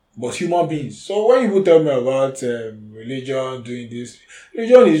 but human beings. So when people tell me about religion doing this,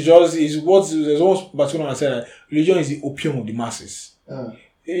 religion is what there's one particular said that religion is the opium of the masses.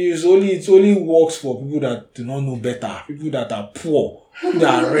 It only works for people that do not know better, people that are poor, people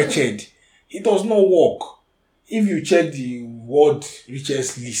that are wretched. It does not work. If you check the world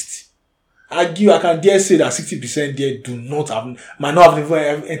richest list, I can dare say that 60% there might not have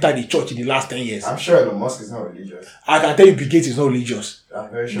even entered the church in the last 10 years. I'm sure Elon Musk is not religious. I can tell you Bill Gates is not religious. I'm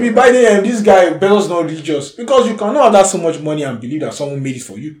very sure. By the end, this guy, Bezos is not religious. Because you cannot have that so much money and believe that someone made it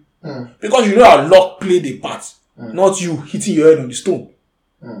for you. Because you know how luck played a part. Not you hitting your head on the stone.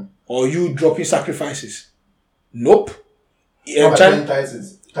 Or you dropping sacrifices. Nope. Do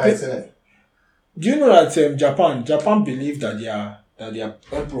you know that Japan believed that their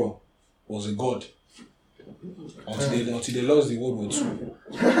emperor was a god? until they lost the World War II.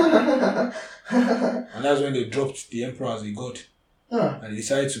 And that's when they dropped the emperor as a god. And they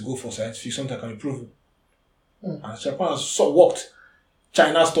decided to go for science fiction that can be proven. And Japan has worked.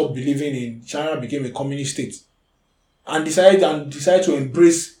 China stopped believing in. China became a communist state, and decided to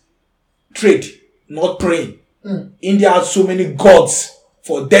embrace trade, not praying. India had so many gods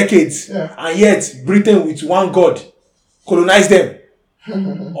for decades, and yet Britain with one god colonized them.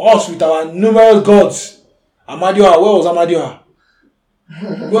 Us with our numerous gods. Amadioha, where was Amadioha?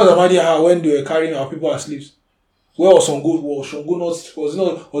 Where was Amadioha when they were carrying our people as slaves? Where was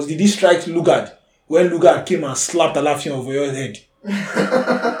Songo? Did he strike Lugard when Lugard came and slapped Alaafin over your head?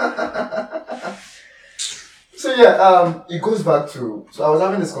 So it goes back to. So I was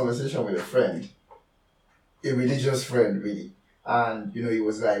having this conversation with a friend, a religious friend, really, and he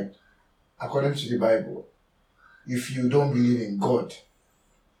was like, according to the Bible, if you don't believe in God,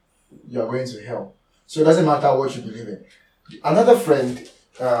 you are going to hell. So it doesn't matter what you believe in. Another friend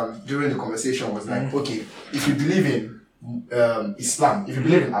during the conversation was like, okay, if you believe in Islam, if you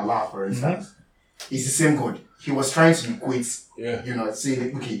believe in Allah, for instance, it's the same God. He was trying to equate,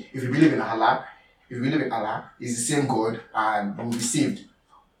 saying, okay, if you believe in Allah, it's the same God and you will be saved.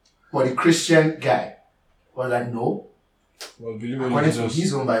 But the Christian guy was like, no. Well, according to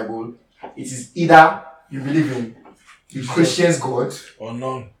his own Bible, it is either you believe in the Christian's God or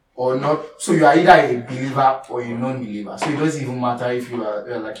none. Or not. So you are either a believer or a non-believer. So it doesn't even matter if you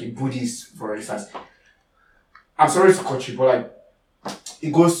are like a Buddhist, for instance. I'm sorry to cut you, but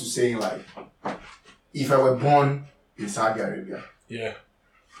it goes to saying if I were born in Saudi Arabia,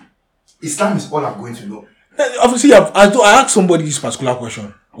 Islam is all I'm going to know. Obviously, I asked somebody this particular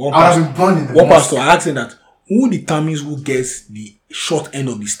question. I have been born in the one pastor. I asked him that who determines who gets the short end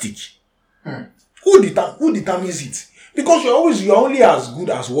of the stick? Who determines it? Because you're only as good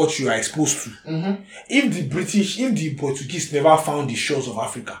as what you are exposed to. If the Portuguese never found the shores of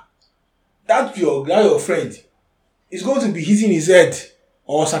Africa, that your friend is going to be hitting his head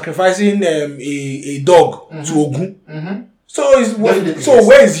or sacrificing a dog to Ogun. So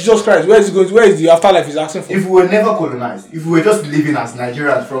where is Jesus Christ? Where is he going? Where is the afterlife he's asking for? If we were never colonized, if we were just living as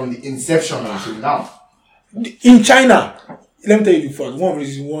Nigerians from the inception until now. In China, let me tell you first, one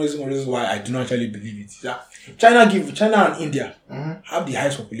reason why I do not actually believe it is that China and India have the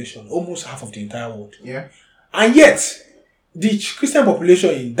highest population, almost half of the entire world. Yeah. And yet, the Christian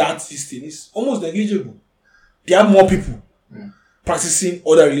population in that system is almost negligible. They have more people practicing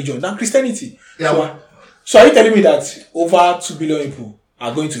other religions than Christianity. Yeah. So are you telling me that over 2 billion people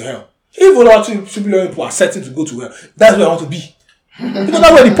are going to hell? If over 2 billion people are certain to go to hell, that's where I want to be. Because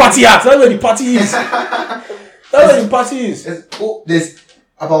that's where the party at. That's where the party is. That's where the party is. There's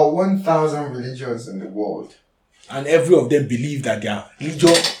about 1,000 religions in the world. And every of them believe that their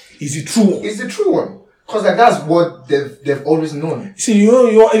religion is the true one. It's the true one. Because that's what they've always known. See, you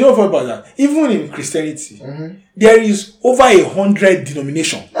don't know about that. Even in Christianity, there is over 100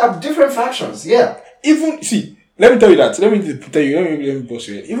 denominations. They have different factions, yeah. Let me tell you that. Let me post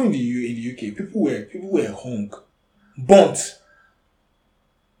you. Even in the UK, people were hung, burnt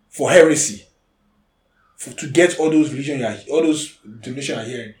for heresy. To get all those religions, all those denominations are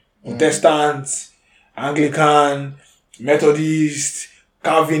hearing. Protestants, Anglican, Methodist,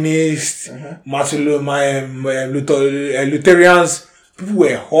 Calvinist, Lutherans. People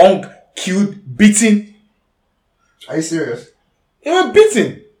were hung, killed, beaten. Are you serious? They were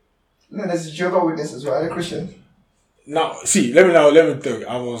beaten. No, there's Jehovah's Witnesses as well. Are they Christian? Now, see, let me tell you.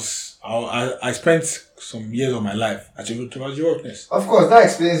 I spent some years of my life as a Jehovah's Witness. Of course, that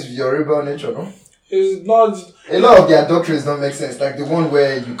explains your rebel nature, no? It's not. A lot of their doctrines don't make sense. Like the one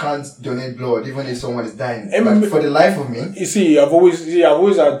where you can't donate blood even if someone is dying. Like, for the life of me. You see, I've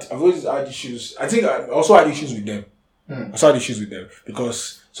always had issues. I think I also had issues with them. I also had issues with them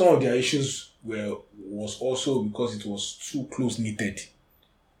because some of their issues was also because it was too close knitted.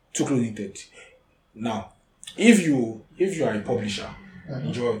 Now, if you are a publisher,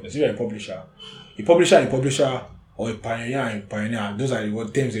 if you are a publisher, or a pioneer, those are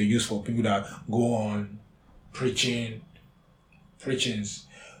the terms they use for people that go on preachings.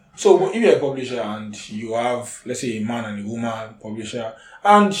 So if you're a publisher and you have, let's say, a man and a woman publisher,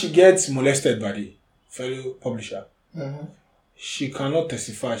 and she gets molested by the fellow publisher, she cannot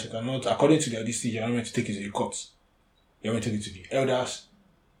testify. She cannot, according to the DCG, you're not meant to take it to the courts. You're meant to take it to the elders.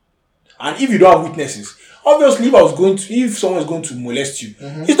 And if you don't have witnesses, obviously, if someone is going to molest you,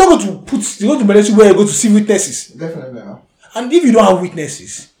 he's not going to molest you where you're going to see witnesses. Definitely not. And if you don't have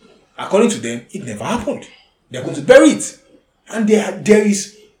witnesses, according to them, it never happened. They're going to bury it. And there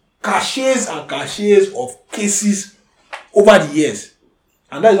is caches and caches of cases over the years.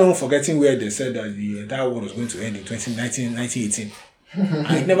 And that's not forgetting where they said that the entire world was going to end in 1918.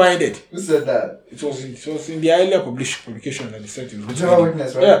 And it never ended. Who said that? It was in the earlier publication that they said it was going to Jehovah's end.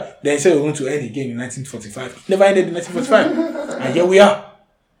 Witness, right? Yeah. They said it was going to end again in 1945. It never ended in 1945. And here we are.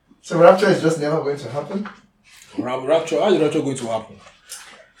 So rapture is just never going to happen? Rapture, how is rapture going to happen?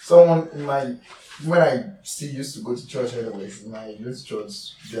 Someone in my, when I still used to go to church anyways, in my youth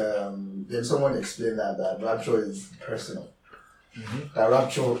church, then someone explained that rapture is personal. That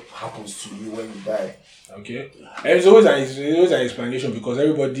rapture happens to you when you die. Okay. And it's always an explanation because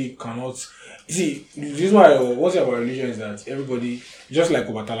everybody cannot. See, the reason why one thing about religion is that everybody, just like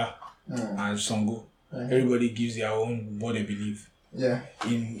Obatala and Songo, everybody gives their own what they believe. Yeah.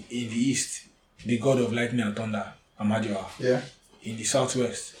 In the east, the god of lightning and thunder, Amadioha. Yeah. In the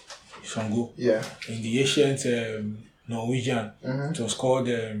southwest, Songo. Yeah. In the ancient Norwegian, it was called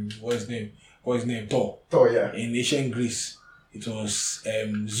what's his name? Thor. Thor, yeah. In ancient Greece, it was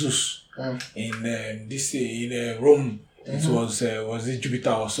Zeus. In Rome, it was it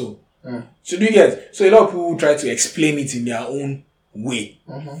Jupiter or so. So do you get? So a lot of people try to explain it in their own way.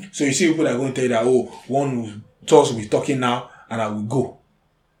 So you see people that are going to tell you that one thoughts will be talking now and I will go.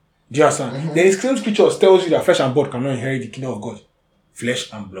 Do you understand? Then the same scriptures tells you that flesh and blood cannot inherit the kingdom of God.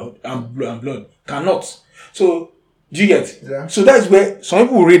 Flesh and blood and blood cannot. So do you get? Yeah. So that's where some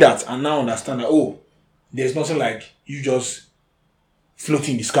people read that and now understand that there's nothing like you just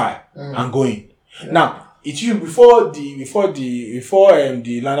floating in the sky and going. Yeah. Now, it's you before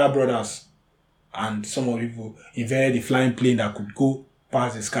the Landa brothers and some of the people invented the flying plane that could go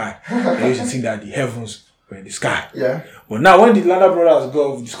past the sky. They used to think that the heavens were in the sky. Yeah. But now when the Landa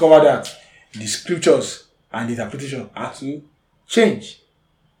brothers discovered that, the scriptures and the interpretation had to change.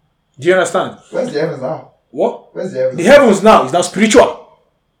 Do you understand? Where's the heavens now? What? Where's the heavens? The heavens now is now spiritual.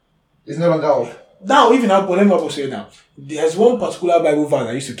 It's no longer up. Now, even let me say now, there's one particular Bible verse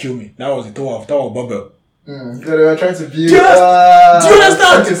that used to kill me. That was the Tower of Babel. So they were trying to build. Do you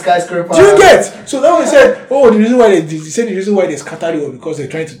understand? A skyscraper. Do you get? So that was said. The reason why the reason why they scattered it was because they're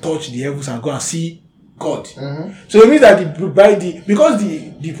trying to touch the heavens and go and see God. So it means that because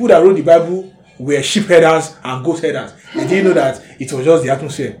the people that wrote the Bible were sheep herders and goat herders, they didn't know that it was just the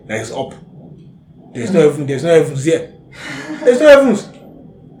atmosphere that is up. There's no heaven. There's no heavens here. There's no heavens.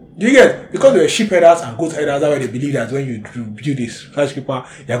 Do you get? Because they were sheep herders and goat herders, that's why they believe that when you build this skyscraper,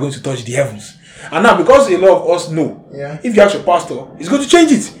 you are going to touch the heavens. And now, because a lot of us know, if you ask your pastor, he's going to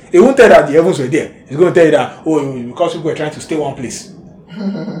change it. He won't tell you that the heavens were there. He's going to tell you that, because people were trying to stay one place.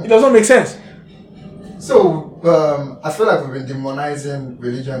 It doesn't make sense. So, I feel like we've been demonizing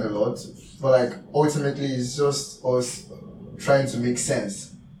religion a lot, but ultimately it's just us trying to make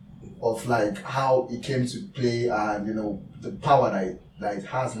sense of how it came to play and, the power that it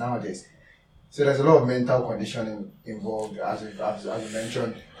has nowadays. So there's a lot of mental conditioning involved, as you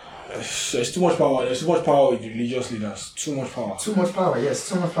mentioned. There's too much power. There's too much power with religious leaders. Too much power. Too much power. Yes,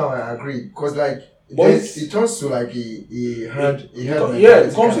 too much power. I agree. Because it turns to he heard.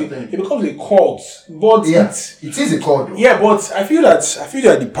 It becomes a cult. But it is a cult. Though. Yeah, but I feel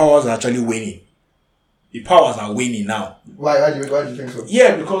that the powers are actually waning. The powers are waning now. Why do you think so?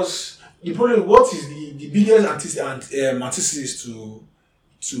 Yeah, because the problem. What is the biggest antithesis to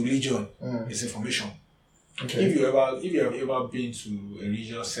religion is information. Okay. If you have ever been to a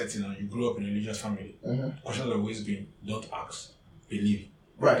religious setting and you grew up in a religious family, questions have always been don't ask, believe.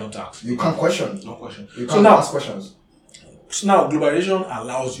 Right. Don't ask. You can't question. Don't question. You can't ask questions. So now globalization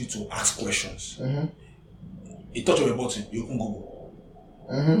allows you to ask questions. A touch of a button, you open Google.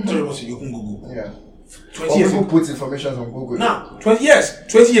 Touch of a button, you open Google. Yeah. 20 years ago, put information on Google. Now, 20 years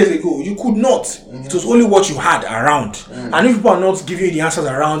ago, you could not. It was only what you had around. And if people are not giving you the answers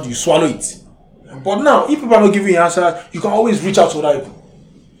around, you swallow it. But now, if people are not giving you the answers, you can always reach out to other people.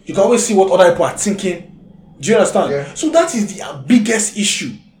 You can always see what other people are thinking. Do you understand? Yeah. So that is the biggest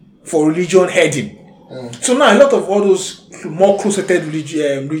issue for religion heading. So now, a lot of all those more closeted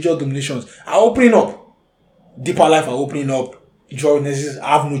religious dominations are opening up. Deeper life are opening up. Jehovah's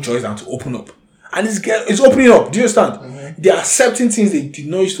have no choice than to open up. And it's opening up. Do you understand? They are accepting things they did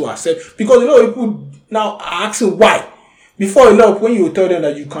not used to accept. Because a lot of people now are asking why. Before a lot, when you tell them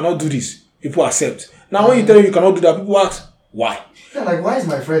that you cannot do this, people accept. Now when you tell them you cannot do that, people ask why. Yeah, why is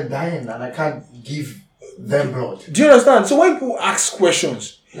my friend dying and I can't give them blood? Do you understand? So when people ask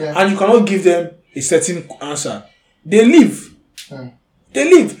questions and you cannot give them a certain answer, they leave. They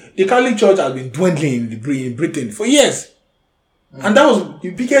leave. The Catholic Church has been dwindling in Britain for years. And that was the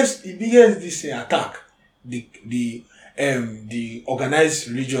biggest attack the organized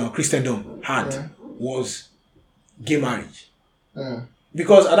religion Christendom had was gay marriage.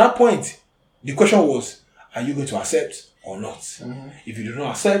 Because at that point the question was, are you going to accept or not. Mm-hmm. If you do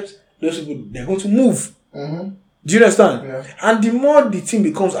not accept, those people, they're going to move. Mm-hmm. Do you understand? Yeah. And the more the thing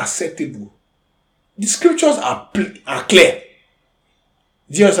becomes acceptable, the scriptures are clear.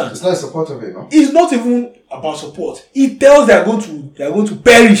 Do you understand? It's not in support of it, no? It's not even about support. It tells they are going to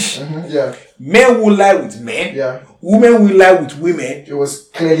perish. Mm-hmm. Yeah. Men will lie with men. Yeah. Women will lie with women. It was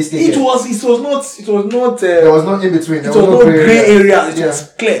clearly stated. It was not. There was no in between. It was no gray area. It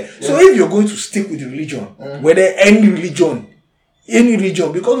was clear. Yeah. So if you're going to stick with the religion, whether any religion,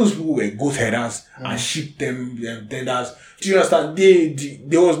 because those people were goat herders and sheep tenders, do you understand?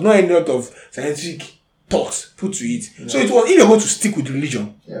 There was no any lot of scientific thoughts put to it. Yeah. So it was, if you're going to stick with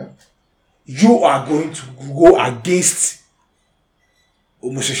religion, you are going to go against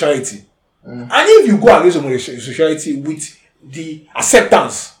homosexuality. And if you go against homosexuality with the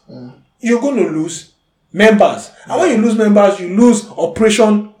acceptance, you're going to lose members. And when you lose members, you lose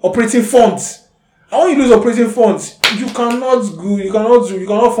operating funds. And when you lose operating funds, you cannot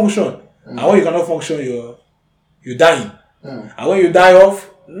function. And when you cannot function, you're dying. And when you die off,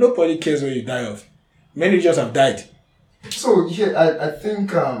 nobody cares when you die off. Many religions have died. So I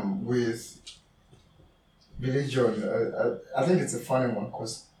think with religion, I think it's a funny one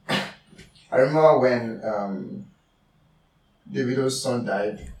because I remember when Davido's son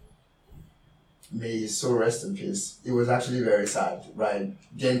died. May his soul rest in peace. It was actually very sad, right?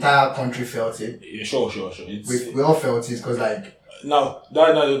 The entire country felt it. Yeah, sure. We all felt it because, like, now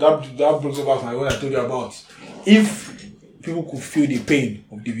that brings us back to what I told you about. If people could feel the pain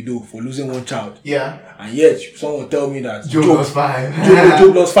of Davido for losing one child, and yet someone tell me that Job lost 5.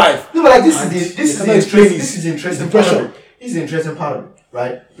 Job lost 5. No, but like this is the interesting part of it. This is the interesting part of it,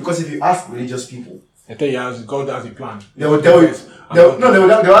 right? Because if you ask religious people, I tell you, God has a plan. They will tell you.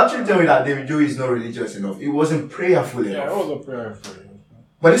 They'll actually tell you that Davido is not religious enough. It wasn't prayerful enough. Yeah, it wasn't prayerful enough.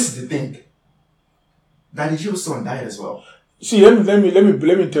 But this is the thing. Daddy Joe's son died as well. See, let me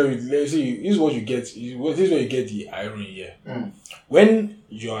tell you. See, this is what you get. This is where you get the irony here. When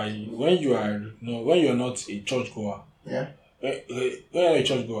you're not a churchgoer. Yeah. When you're a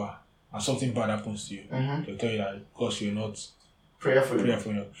churchgoer and something bad happens to you, they'll tell you that because you're not prayerful enough.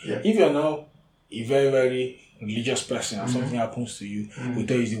 Yeah. If you're now a very, very religious person and something happens to you, they'll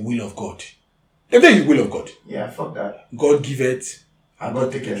tell you it's the will of God. They'll tell you it's the will of God. Yeah, fuck that. God give it. And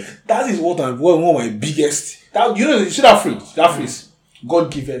God take it. That is one of my biggest. You see that phrase.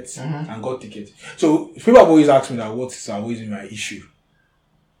 God give it and God take it. So people have always asked me that what is always been my issue.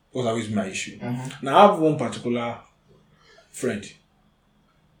 What's always been my issue? Now I have one particular friend.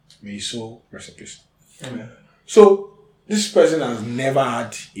 May his soul rest in peace. So this person has never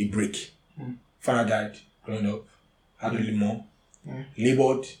had a break. Father died growing up, had only mom,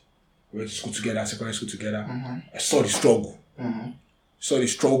 labored, we went to school together, secondary school together. I saw the struggle.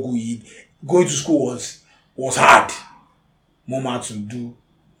 Going to school was hard. Mom had to do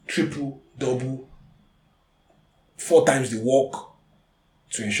triple, double, 4 times the work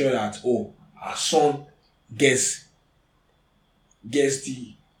to ensure that our son gets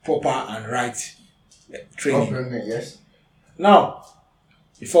the proper and right training. Yes. Now,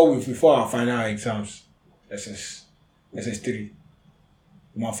 before our final exams, SS3,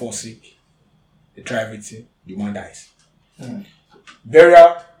 the man falls sick, they try everything, the man dies.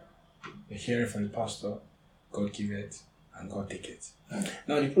 Burial, the hearing from the pastor, God give it and God take it.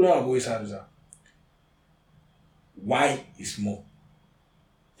 Now the problem I've always had is that why is more?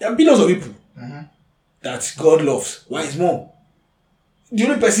 There are billions of people that God loves. Why is more? The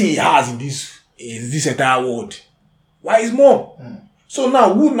only person he has in this entire world. Why is more? So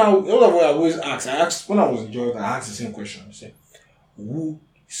now, all of what I always ask, when I was in Jordan, I asked the same question. I said, who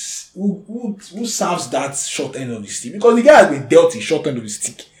serves that short end of the stick? Because the guy has been dealt a short end of the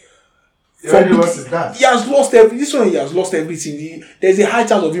stick. He has lost everything. He has lost everything. There's a high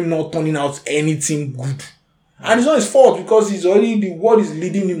chance of him not turning out anything good. And it's not his fault because he's already, the world is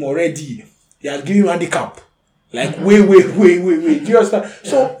leading him already. He has given him handicap. Like, way. Do you understand?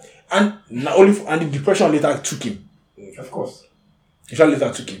 So, and the depression later took him. Of course.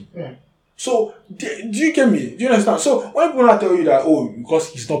 Later took him. Yeah. So, do you get me? Do you understand? So, when people not tell you that, because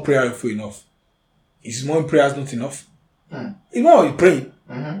he's not prayerful enough, his morning prayers not enough, he's not praying,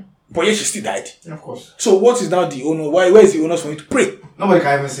 but yet she still died. Of course. So, what is now the honor? Where is the onus for him to pray? Nobody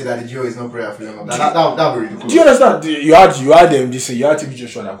can even say that the Geo is not prayerful enough. That would be ridiculous. Do you understand? You had TV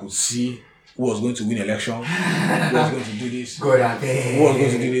Joshua that could see who was going to win election, who was going to do this, who was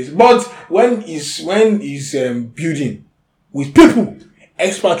going to do this. But when he's building with people,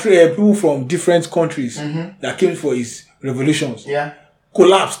 expatriate people from different countries that came for his revolutions,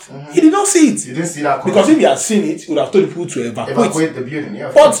 collapsed. He did not see it. You didn't see that because if he had seen it, he would have told people to evacuate the building.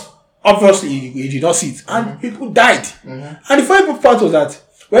 Yeah. But Obviously, he did not see it. And people died. And the funny part was that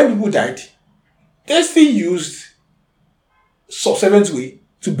when people died, they still used subservient way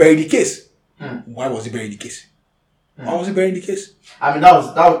to bury the case. Why was he burying the case? Why was he burying the case? I mean,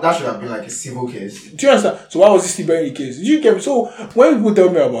 that should have been like a civil case. Do you understand? So why was he still burying the case? Did you get me? So when people tell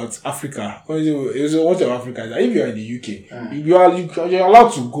me about Africa, it was one of Africa, that if you are in the UK, you're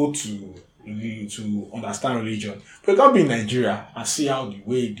allowed to go to understand religion, but you can't be in Nigeria and see how the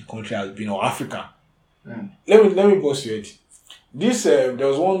way the country has been, or Africa. Let me post you it. This there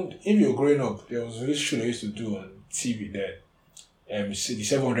was one. If you're growing up, there was this show they used to do on TV there. The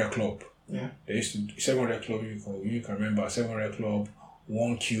 700 Club. Yeah. They used to do 700 Club. You can remember 700 Club,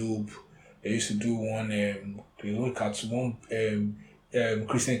 One Cube. They used to do one. They one cartoon, one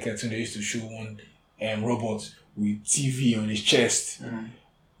Christian cartoon. They used to show one robot with TV on his chest.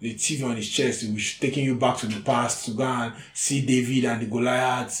 The TV on his chest, was taking you back to the past to go and see David and the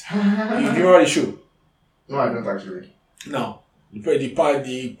Goliaths. You remember the show? No, I don't actually. No. The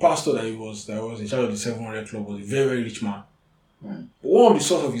pastor that was in charge of the 700 Club was a very, very rich man. But one of the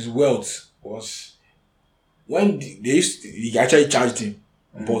source of his wealth was when they actually charged him,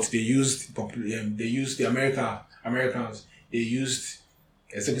 but they used the Americans. They used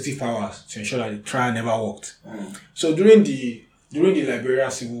executive powers to ensure that the trial never worked. So during the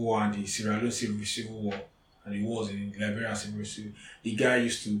Liberian Civil War and the Sierra Leone Civil War and the wars in Liberia Civil War, the guy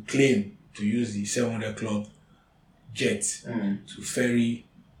used to claim to use the 700 Club jet to ferry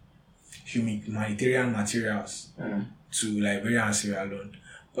humanitarian materials to Liberia and Sierra Leone.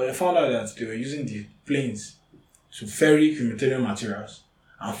 But I found out that they were using the planes to ferry humanitarian materials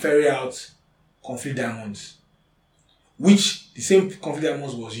and ferry out conflict diamonds, which the same conflict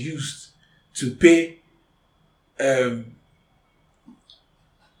diamonds was used to pay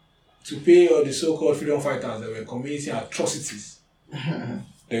all the so-called freedom fighters that were committing atrocities.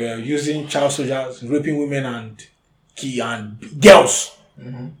 They were using child soldiers, raping women and girls.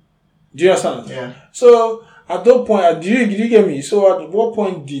 Do you understand? Yeah. So at that point, did you get me? So at what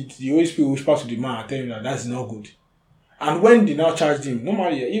point did the Holy Spirit whisper to the man and tell him that that's not good? And when they now charged him,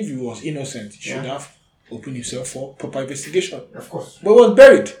 normally if he was innocent, he should have opened himself for proper investigation. Of course. But it was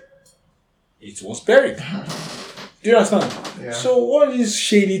buried. It was buried. Do you understand? Yeah. So all these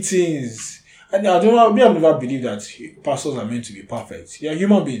shady things, and I don't know, I've never believed that pastors are meant to be perfect. They are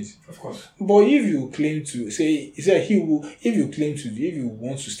human beings. Of course. But if you claim to if you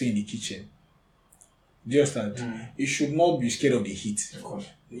want to stay in the kitchen, do you understand? You should not be scared of the heat. Of course.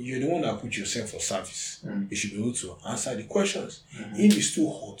 You're the one that put yourself for service. You should be able to answer the questions. If it's too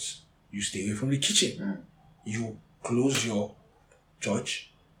hot, you stay away from the kitchen. You close your church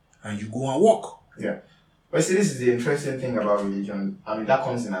and you go and work. Yeah. But see, this is the interesting thing about religion. I mean, that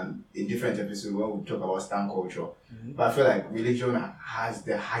comes in a different episode when we talk about stand culture. But I feel like religion has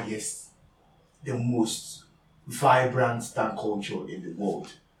the highest, the most vibrant stand culture in the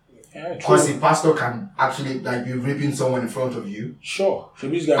world. Because the pastor can actually be raping someone in front of you. Sure. So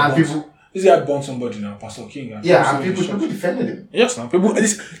this guy burned somebody now, Pastor King. And people defended him. Yes, now people they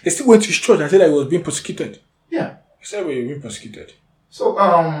still went to his church and said that he was being persecuted. Yeah. He said he was being persecuted. So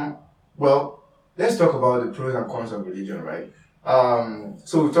well, let's talk about the pros and cons of religion, right?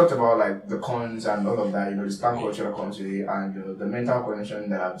 So we talked about like the cons and all of that, the stand culture that comes with it, and the mental condition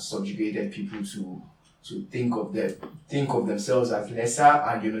that have subjugated people to think of themselves as lesser,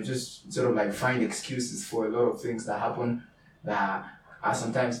 and just sort of like find excuses for a lot of things that happen that are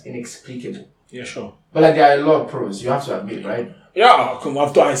sometimes inexplicable. Yeah, sure. But like there are a lot of pros, you have to admit, right? Yeah, come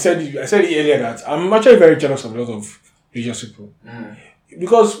after I said it earlier that I'm actually very jealous of a lot of religious people.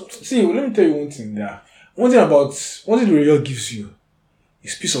 Because see, let me tell you one thing there. One thing the religion gives you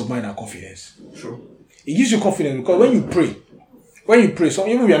is peace of mind and confidence. True. It gives you confidence because when you pray, so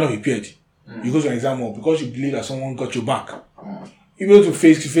even if you are not prepared, you go to an exam hall because you believe that someone got your back. You'll be able to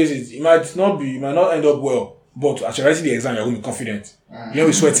face it. You might not end up well, but as you're writing the exam, you're going to be confident. You're not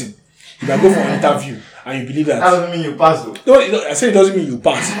be sweating. You might go for an interview and you believe that. That doesn't mean you pass though. No, I said it doesn't mean you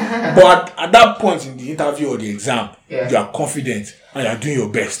pass. But at that point in the interview or the exam, you are confident and you are doing your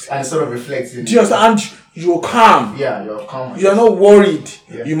best. And it sort of reflects in. Do you understand? And you're calm. Yeah, you're calm. You are not worried.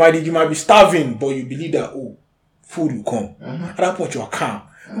 Yeah. You might be starving, but you believe that food will come. At that point, you are calm.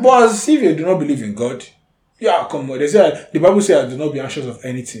 But as if you do not believe in God, come on. They say the Bible says, "Do not be anxious of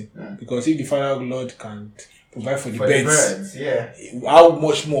anything," because if the Father Lord can provide for the birds, how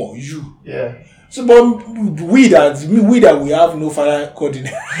much more you? Yeah. So, but we that we have no Father God in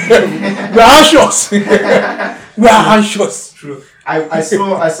heaven, we are anxious. We are anxious. True. I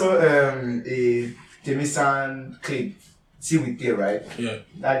saw a Temisan clip. See with there, right? Yeah.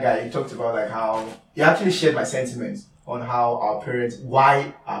 That guy, he talked about like how he actually shared my sentiments on how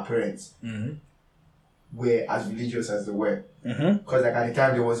why our parents Mm-hmm. were as religious as they were. Mm-hmm. Because like at the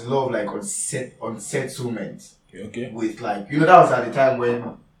time there was a lot of like unsettlement Okay. with like that was at the time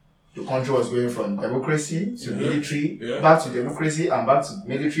when the country was going from democracy to military, back to democracy and back to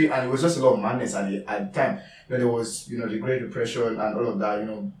military, and it was just a lot of madness at the time. There was the Great Depression and all of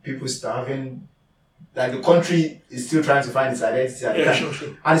that. People starving. Like the country is still trying to find its identity at the time. Sure.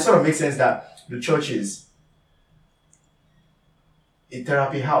 And it sort of makes sense that the church is a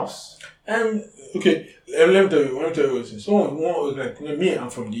therapy house. Okay, let me tell you one thing. Someone like me, I'm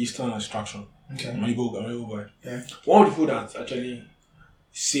from the Eastern extraction. Okay. I'm a Igbo boy. Yeah. One of the people that actually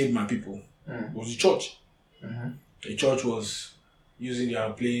saved my people was the church. Mm-hmm. The church was using their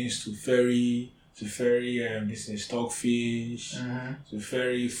planes to ferry stockfish, to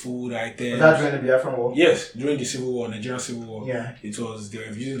ferry food items. Was that during the Biafran War? Yes, during the Civil War, Nigerian Civil War. Yeah. They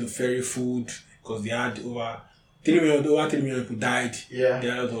were using to ferry food because they had over 3 million people died. Yeah.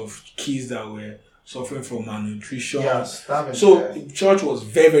 There are a lot of kids that were suffering from malnutrition. Yeah, so the church was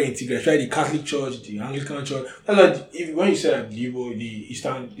very, very integrated, especially the Catholic Church, the Anglican Church. That's why when you say that the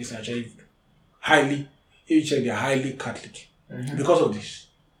Eastern is actually highly, if you check, they're highly Catholic. Because of this.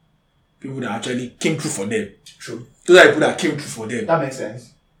 People that actually came through for them. True. Those are people that came through for them. That makes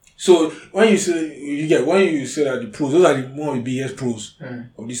sense. So when you say that the pros, those are one of the biggest pros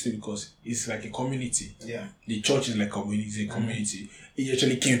of this thing, because it's like a community. Yeah. The church is like a community. It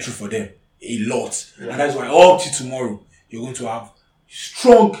actually came through for them a lot. Yeah. And that's why up to tomorrow you're going to have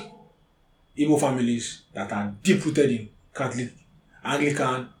strong Igbo families that are deep rooted in Catholic,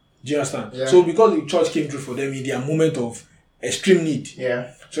 Anglican. Do you understand? Yeah. So because the church came through for them in their moment of extreme need.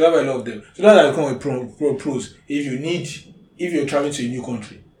 Yeah. So that's why I love them. So that's why I become a pros. If you're traveling to a new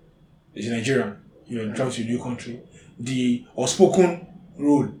country, as a Nigerian, you're traveling to a new country, the unspoken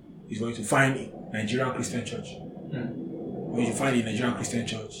rule is going to find Nigerian Christian church. When you find a Nigerian Christian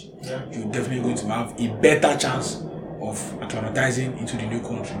church, you're definitely going to have a better chance of acclimatizing into the new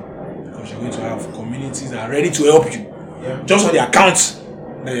country, because you're going to have communities that are ready to help you. Yeah. Just on the account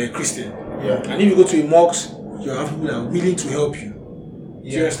that you're a Christian. Yeah. And if you go to a mosque, you have people that are willing to help you. Do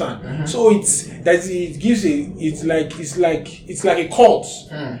you understand? So it's like a cult.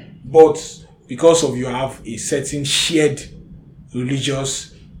 But because of you have a certain shared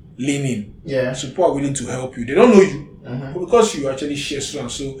religious leaning, so people are willing to help you. They don't know you, but because you actually share so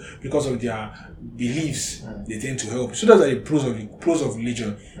and so, because of their beliefs, they tend to help you. So those are the pros of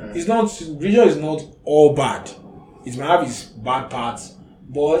religion. Religion is not all bad. It might have its bad parts,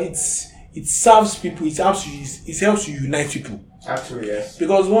 but it serves people. It helps you unite people. Actually, yes.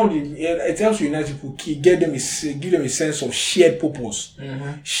 Because it helps you unite people, give them a sense of shared purpose,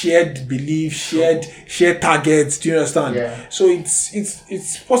 shared belief, shared targets. Do you understand? Yeah. So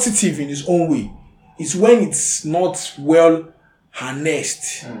it's positive in its own way. It's when it's not well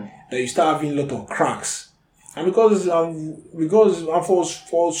harnessed that you start having a lot of cracks. And because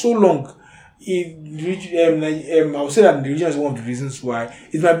for so long, I would say that the religion is one of the reasons why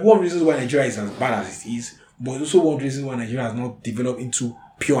it might be one of the reasons why Nigeria is as bad as it is. But it's also one of the reasons why Nigeria has not developed into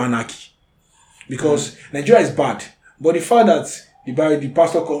pure anarchy. Because Nigeria is bad. But the fact that the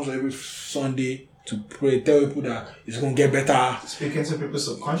pastor comes every Sunday to pray, tell people that it's going to get better. Speaking to people's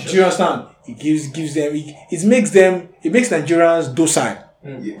subconscious. Do you understand? It gives them, it makes Nigerians docile.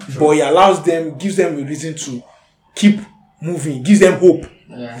 But it allows them, gives them a reason to keep moving, gives them hope.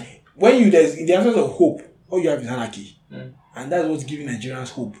 Yeah. In the absence of hope, all you have is anarchy. And that's what's giving Nigerians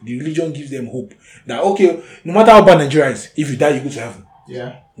hope. The religion gives them hope. That, okay, no matter how bad Nigeria is, if you die, you go to heaven.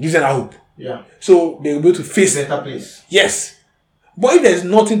 Yeah. Gives them that hope. Yeah. So they'll be able to face a better place. Yes. But if there's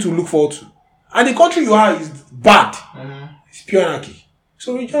nothing to look forward to, and the country you are is bad, it's pure anarchy.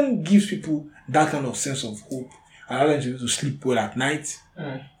 So religion gives people that kind of sense of hope, allow them to be able to sleep well at night.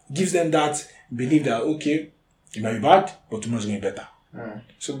 Gives them that belief that, okay, it might be bad, but tomorrow's going to be better.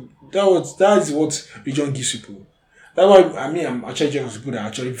 So that is what religion gives people. That's why I'm actually jealous of people that are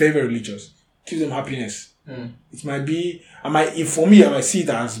actually very, very religious. Gives them happiness. It might be, for me, I might see it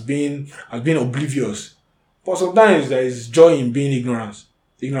as being oblivious. But sometimes there is joy in being ignorant.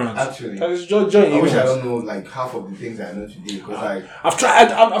 Actually, there is joy in ignorance. I wish I don't know like half of the things I know today, because I've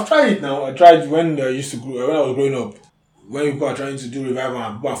tried it now. I tried when I was growing up. When people are trying to do revival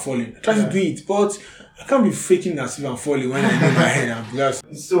and people are falling, I try to do it, but I can't be faking as if I'm falling when I know my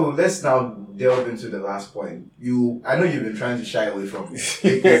head. So let's now delve into the last point. I know you've been trying to shy away from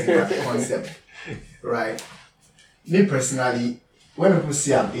atheism as a concept, right? Me personally, when people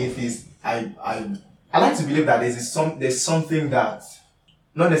say I'm atheist, I like to believe that there's something that,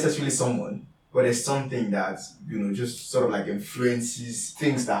 not necessarily someone, but there's something that just sort of like influences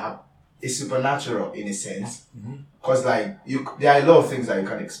things that is supernatural in a sense. Because like there are a lot of things that you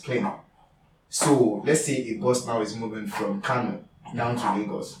can explain. So let's say a bus now is moving from Kano down to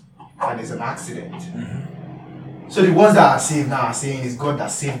Lagos and there's an accident. So the ones that are saved now are saying it's God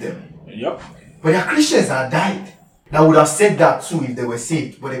that saved them. Yep. But there are Christians that died that would have said that too if they were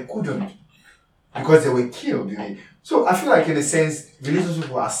saved, but they couldn't because they were killed. So I feel like in a sense, religious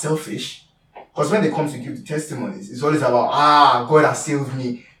people are selfish because when they come to give the testimonies, it's always about, God has saved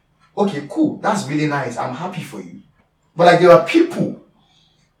me. Okay, cool. That's really nice. I'm happy for you. But like there are people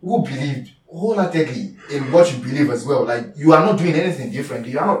who believed wholeheartedly in what you believe as well. Like you are not doing anything different.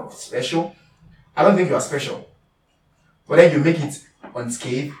 You are not special. I don't think you are special. But then you make it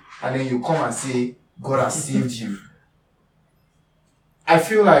unscathed and then you come and say, God has saved you. I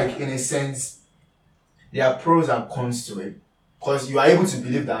feel like in a sense, there are pros and cons to it. Because you are able to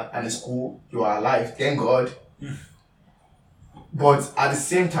believe that and it's cool, you are alive, thank God. But at the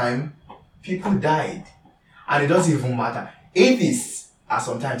same time, people died. And it doesn't even matter. Atheists are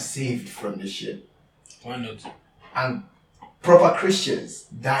sometimes saved from this shit. Why not? And proper Christians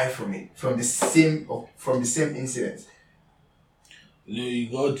die from it, from the same incident.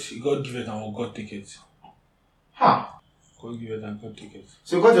 God give it and God take it. Huh. God give it and God take it.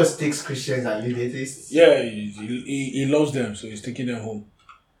 So God just takes Christians and leave atheists? Yeah, he loves them, so he's taking them home.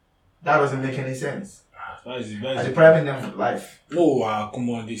 That doesn't make any sense. That is And depriving them of life. No, come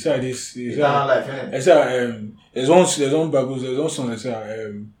on. They say this. Eternal life, innit? They say there's one Bible. There's one song that say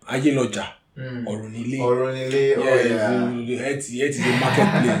Aye Loja Oronile. Oronile. Oh yeah. The earth is the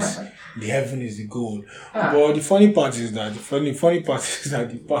marketplace. The heaven is the goal. But the funny part is that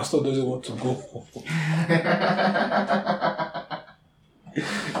the pastor doesn't want to go home.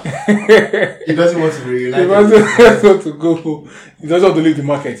 He doesn't want to reunite. He doesn't want to go home. He doesn't want to leave the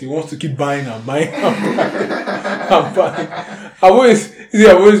market. He wants to keep buying and buying and buying. I've always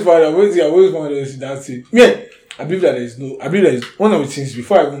found that's it. Yeah, I believe that there is one of the things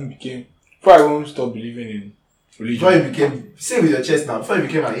before I even stopped believing in religion. Say with your chest now, before you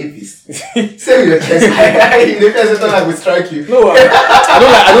became an atheist. Say with your chest. The person thought I would strike you. No,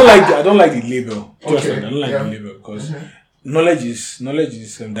 I don't like the label. Okay. I don't like the label because knowledge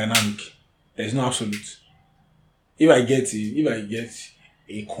is dynamic. There is no absolute. If I get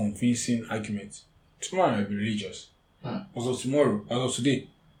a convincing argument, tomorrow I'll be religious. As of tomorrow, as of today,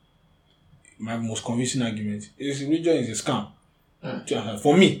 my most convincing argument is religion is a scam.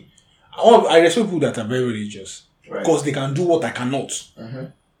 For me, I respect people that are very religious because they can do what I cannot.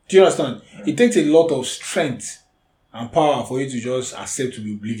 Do you understand? It takes a lot of strength and power for you to just accept to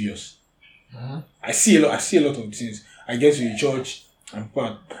be oblivious. I see a lot of things. I get to the church and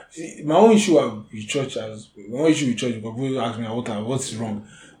part. My own issue with church because people ask me what's wrong.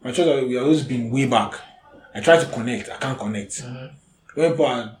 My church we have always been way back. I try to connect, I can't connect. When people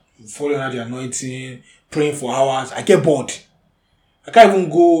are following out the anointing, praying for hours, I get bored. I can't even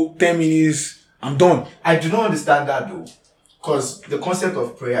go 10 minutes, I'm done. I do not understand that though. Because the concept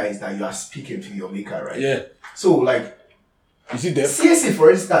of prayer is that you are speaking to your maker, right? Yeah. So like, is it deaf? seriously, for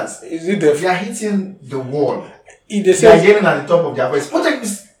instance, is it deaf? They are hitting the wall. They are says, yelling at the top of their voice. What like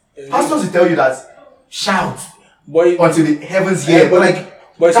this? Pastors will tell you that shout until the heavens hear.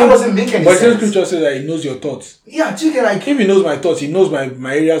 But that doesn't make any sense. But the scripture says that he knows your thoughts. Yeah, do you get like if he knows my thoughts, he knows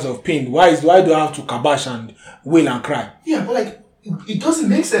my areas of pain. Why do I have to kabash and wail and cry? Yeah, but like it doesn't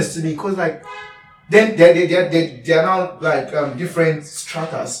make sense to me because like then they are now like different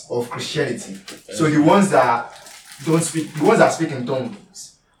stratas of Christianity. So the ones that don't speak, the ones that speak in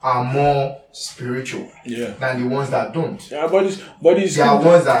tongues are more spiritual than the ones that don't. Yeah, but what the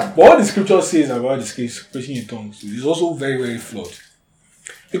scripture says about the speaking in tongues is also very, very flawed.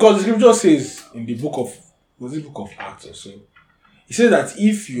 Because the scripture says in the book of Acts or so, it says that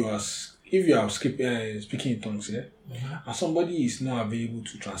if you are speaking in tongues, and somebody is not available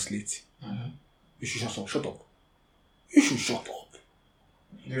to translate, you should shut up. You should shut up.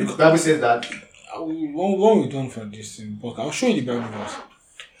 The Bible says that. When we're done for this book, I'll show you the Bible verse.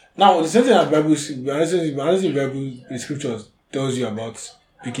 Now, the same thing that the scriptures tells you about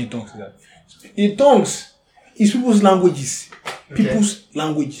speaking tongues is that in tongues is people's languages. People's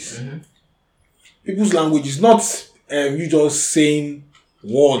languages. People's languages, not you just saying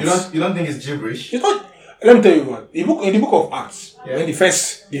words. You don't think it's gibberish? It's not. Let me tell you what. In the book of Acts, when the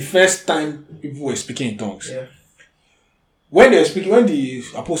first time people were speaking in tongues, when the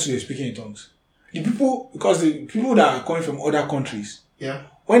apostles were speaking in tongues, the people that are coming from other countries,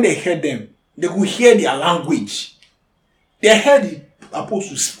 when they heard them, they could hear their language. They heard the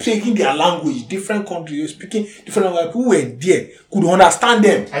apostles speaking their language, different countries speaking different language. Who were there could understand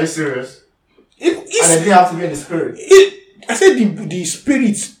them. Are you serious? And they didn't have to be in the spirit. I said the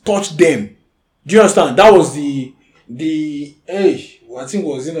spirit touched them. Do you understand? That was the I think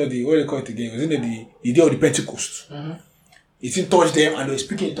was the what do you call it again? Was the day of the Pentecost. Mm-hmm. It touched them and they were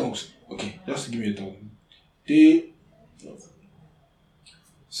speaking in tongues. Okay, just give me a tongue.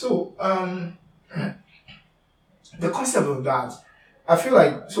 So the concept of that, I feel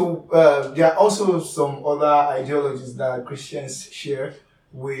like there are also some other ideologies that Christians share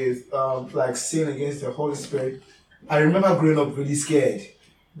with like sin against the Holy Spirit. I remember growing up really scared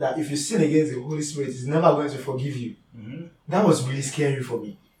that if you sin against the Holy Spirit, He's never going to forgive you. Mm-hmm. That was really scary for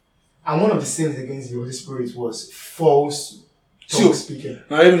me. And one of the sins against the Holy Spirit was false tongue speaking.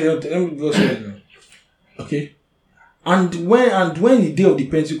 Now let me go straight now. Okay. And when the day of the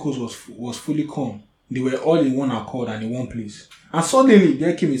Pentecost was fully come, they were all in one accord and in one place. And suddenly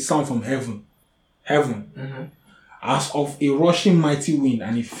there came a sound from heaven, Mm-hmm. as of a rushing mighty wind,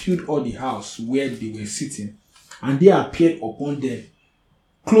 and it filled all the house where they were sitting. And there appeared upon them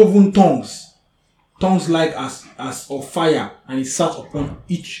cloven tongues like as of fire, and it sat upon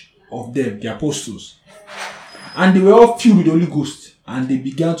each of them, the apostles. And they were all filled with the Holy Ghost, and they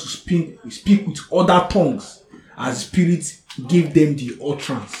began to speak with other tongues, as the Spirit gave them the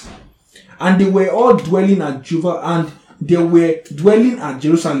utterance. And they were all dwelling at Jerusalem,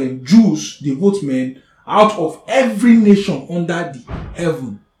 Jews, devout men, out of every nation under the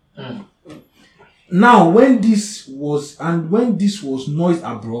heaven. Mm. Now, when this was noised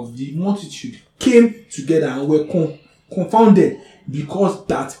abroad, the multitude came together and were confounded, because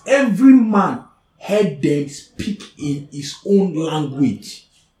that every man heard them speak in his own language.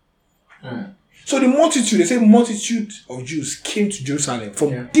 Mm. So the multitude, they say multitude of Jews came to Jerusalem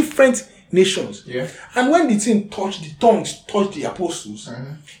from different nations. Yeah. And when the thing touched the apostles,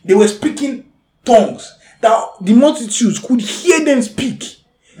 they were speaking tongues that the multitudes could hear them speak.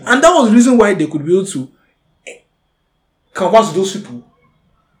 And that was the reason why they could be able to converse with those people.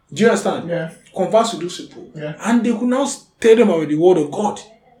 Do you understand? Yeah. Converse with those people. Yeah. And they could now tell them about the word of God.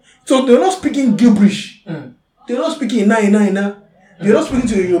 So they're not speaking gibberish. Mm. They're not speaking ina. They're not speaking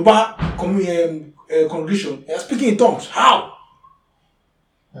to the Yoruba congregation. They're speaking in tongues. How?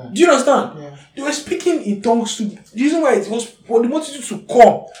 Do you understand? Yeah. They were speaking in tongues the reason why it was for the multitude to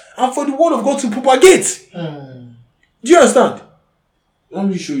come and for the word of God to propagate. Mm. Do you understand? Let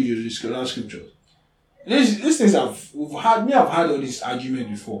me show you this scripture. These things I've had all this argument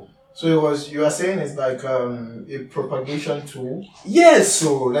before. So you are saying it's like a propagation tool. Yes.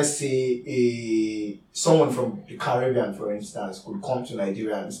 So let's say someone from the Caribbean, for instance, could come to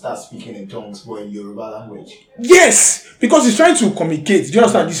Nigeria and start speaking in tongues but in Yoruba language. Yes, because he's trying to communicate. Do you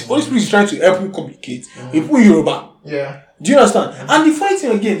understand? This Holy Spirit is trying to help him communicate with people in Yoruba. Yeah. Do you understand? And the funny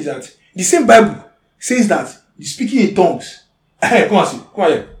thing again is that the same Bible says that the speaking in tongues. Come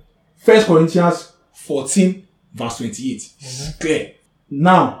here. 1 Corinthians 14 verse 28. Clear.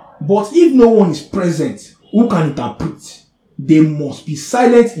 Now, but if no one is present who can interpret, they must be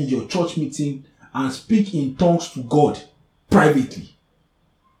silent in your church meeting and speak in tongues to God privately.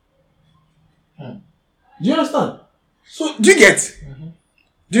 Do you understand? So, do you get?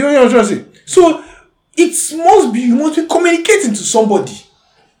 Do you know what I'm trying to say? So, you must be communicating to somebody.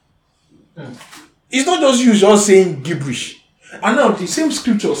 It's not just you just saying gibberish. And now, the same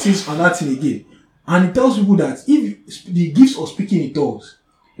scripture says another thing again. And it tells people that if the gifts of speaking in tongues,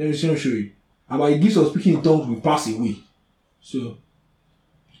 let me show you. About the gifts of speaking in tongues will pass away. So,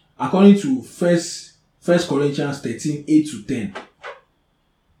 according to 1 Corinthians 13, 8 to 10,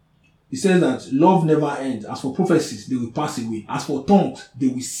 it says that love never ends. As for prophecies, they will pass away. As for tongues, they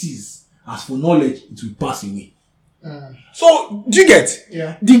will cease. As for knowledge, it will pass away. So, do you get?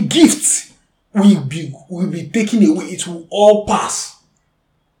 Yeah. The gifts will be taken away. It will all pass.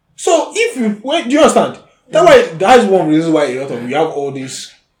 So, do you understand? That's one reason why we have all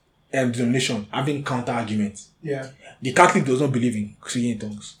these denomination having counter arguments. Yeah. The Catholic does not believe in speaking in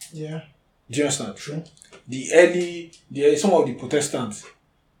tongues. Yeah. Do you understand? True. Some of the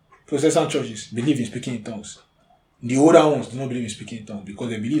Protestant churches believe in speaking in tongues. The older ones do not believe in speaking in tongues because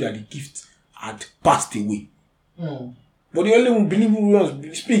they believe that the gift had passed away. But the only one believe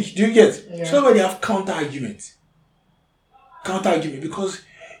ones speak. Do you get? Yeah. So that's why they have counter argument because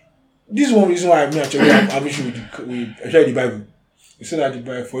this is one reason why I'm actually have issue with the Bible. You say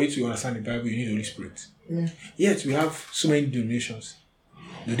that for you to understand the Bible, you need the Holy Spirit. Yeah. Yet we have so many denominations.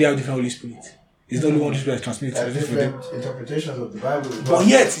 They have different Holy Spirit. It's not only one Holy Spirit that's translating for them. Interpretations of the Bible. But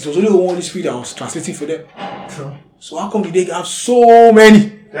yet, it was only one Holy Spirit that was translating for them. True. So how come they have so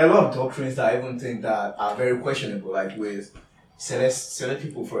many? There are a lot of doctrines that I even think that are very questionable, like with celestial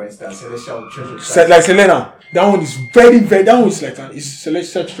people, for instance, celestial church of Christ. Like Selena, that one is very, very. That one is like it's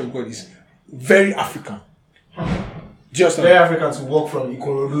celestial church of God. It's very African. Just very African to walk from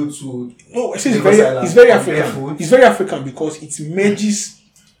Ikorodu to no. I say it's very African. It's very African because it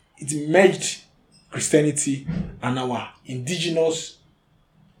merged Christianity and our indigenous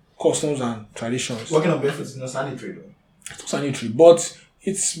customs and traditions. Walking on barefoot is not sanitary though. It's not sanitary, but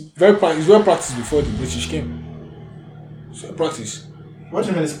it's well practiced before the British came. So practice. What do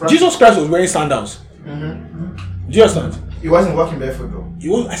you mean it's practice? Jesus Christ was wearing sandals. Do you understand? He wasn't walking barefoot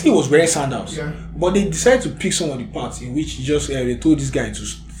though. I think he was wearing sandals. Yeah. But they decided to pick some of the parts in which they told this guy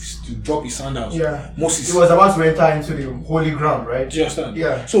to drop his sandals. Yeah. Moses. He was about to enter into the holy ground, right? Do you understand?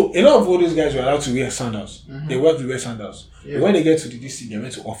 Yeah. So a lot of all these guys were allowed to wear sandals. They were to wear sandals. Yeah. But when they get to the district, they're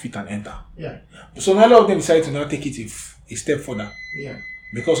meant to off it and enter. Yeah. So a lot of them decided to now take it a step further. Yeah.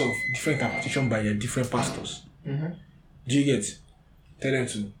 Because of different interpretation by their different pastors. Do you get? Tell them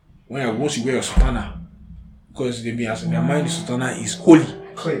to once you wear your sutana, because they be asking their mind the sutana is holy.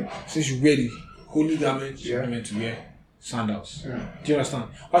 Clean. Since you wear the holy garment, you're meant to wear sandals. Yeah. Do you understand?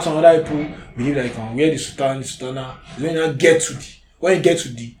 Why some other people believe that you can wear the sutana, when you get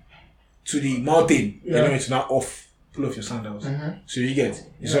to the mountain, you're meant to now pull off your sandals. So you get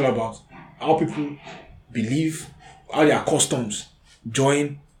it's all about how people believe, how their customs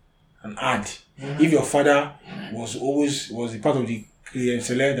join and add. If your father was a part of the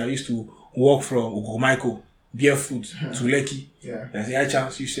select that used to walk from Okomaiko barefoot to Lekki, there's a high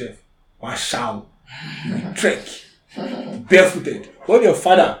chance you say, wow, you trek barefooted. What if your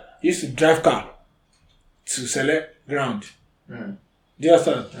father used to drive car to select ground? Do you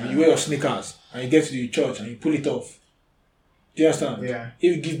understand? And you wear your sneakers and you get to the church and you pull it off. Do you understand? Yeah.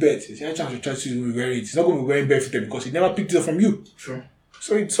 If you give birth, there's a high chance your child will wear it. It's not going to be wearing barefooted because he never picked it up from you. True.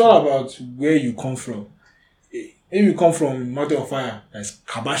 So it's all about where you come from. If you come from Mountain of Fire, that's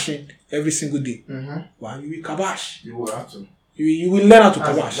kabashing every single day. Well, you will kabash. You will have to. You will learn how to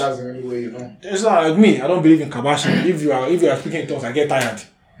kabash. That's the only way you know. It's not like me. I don't believe in kabashing. If you are speaking in tongues, I get tired.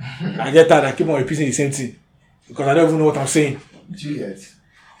 I keep on repeating the same thing because I don't even know what I'm saying. Do you get?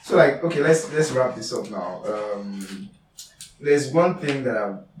 So like, okay, let's wrap this up now. There's one thing that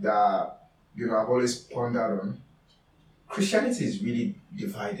I've always pondered on. Christianity is really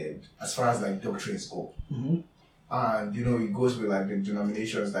divided as far as like doctrines go. And it goes with like the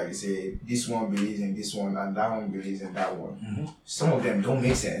denominations, like you say, this one believes in this one and that one believes in that one. Some of them don't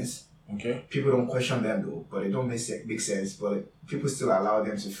make sense. Okay. People don't question them though, but they don't make sense, but people still allow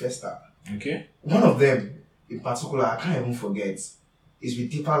them to fester. Okay. One of them in particular, I can't even forget, is with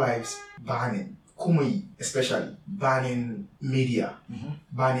Deeper Lives banning, Kumuyi especially, banning media,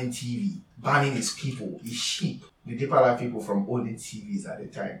 banning TV, banning his people, his sheep, the Deeper Life people from owning TVs at the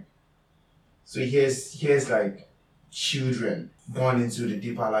time. So here's like children born into the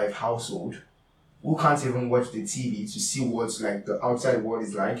Deeper Life household who can't even watch the TV to see what like the outside world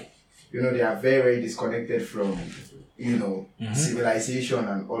is like. They are very, very disconnected from, civilization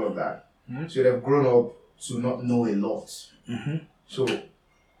and all of that. So they've grown up to not know a lot. So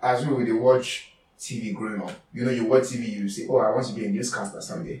as we watch TV growing up, you watch TV, you say, oh, I want to be a newscaster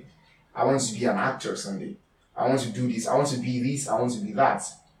someday. I want to be an actor someday. I want to do this. I want to be this. I want to be that.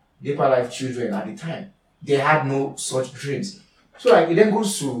 Deeper Life children at the time, they had no such dreams. So like it then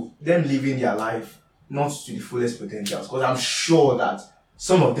goes to them living their life not to the fullest potentials. Because I'm sure that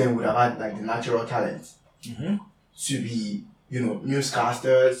some of them would have had like the natural talent to be,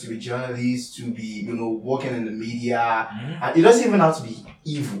 newscasters, to be journalists, to be, working in the media. And it doesn't even have to be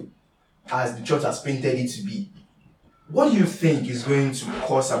evil as the church has painted it to be. What do you think is going to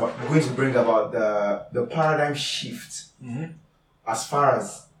bring about the paradigm shift as far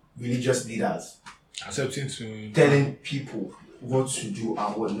as religious leaders accepting to telling people what to do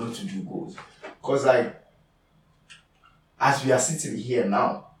and what not to do goes? Because like as we are sitting here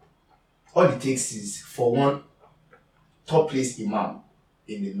now, all it takes is for one top place imam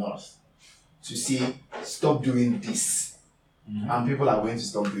in the north to say stop doing this, and people are going to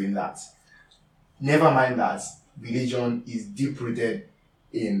stop doing that. Never mind that religion is deep rooted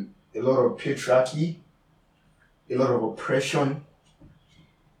in a lot of patriarchy, a lot of oppression,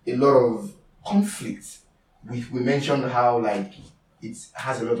 a lot of conflict. We mentioned how like it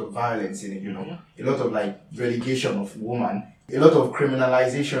has a lot of violence in it, a lot of like relegation of woman, a lot of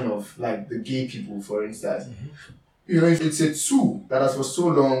criminalization of like the gay people, for instance. It's a tool that has for so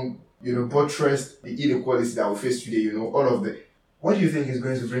long, buttressed the inequality that we face today, all of the. What do you think is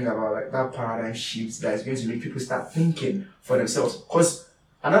going to bring about like that paradigm shift that is going to make people start thinking for themselves? Because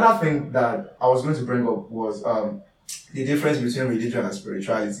another thing that I was going to bring up was the difference between religion and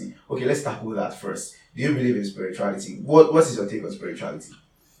spirituality. Okay, let's tackle that first. Do you believe in spirituality? What is your take on spirituality?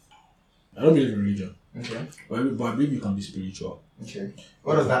 I don't believe in religion. Okay. But I believe you can be spiritual. Okay.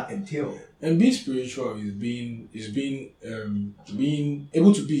 What does that entail? And being spiritual is being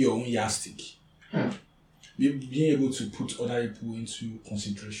able to be your own yardstick. Being able to put other people into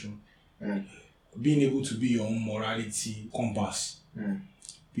consideration. Being able to be your own morality compass.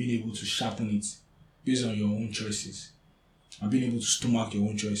 Being able to sharpen it based on your own choices. And being able to stomach your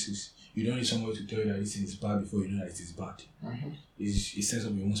own choices. You don't need somebody to tell you that this thing is bad before you know that it is bad. It's a sense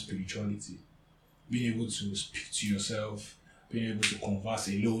of your own spirituality. Being able to speak to yourself, being able to converse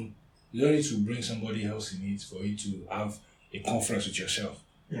alone. You don't need to bring somebody else in it for you to have a conference with yourself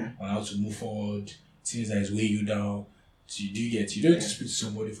on how to move forward, things that is weighing you down. So you don't need to speak to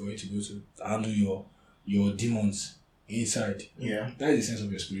somebody for you to be able to handle your demons inside. Yeah. That is the sense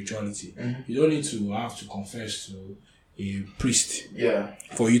of your spirituality. You don't need to have to confess to a priest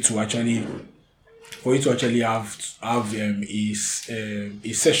for you to actually have a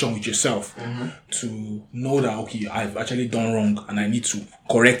session with yourself to know that okay, I've actually done wrong and I need to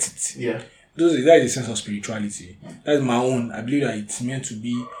correct it. That is the sense of spirituality. That's my own. I believe that it's meant to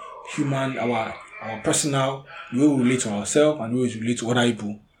be human, our personal, the way we relate to ourselves and the way we relate to other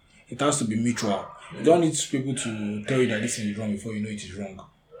people. It has to be mutual. You don't need people to tell you that this thing is wrong before you know it is wrong.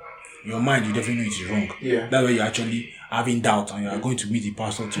 In your mind, you definitely know it is wrong. That's why you're actually having doubt and you are going to meet the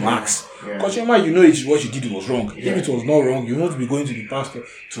pastor to ask. Because your mind, you know what you did was wrong. If it was not wrong, you won't be going to the pastor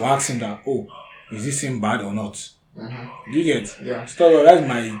to ask him that, oh, is this thing bad or not? Do you get? So that's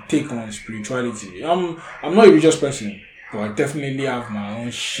my take on spirituality. I'm not a religious person, but I definitely have my own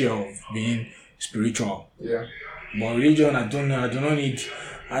share of being spiritual. But religion, I don't like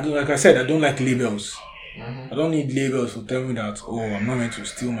labels. I don't need labels to tell me that, oh, I'm not meant to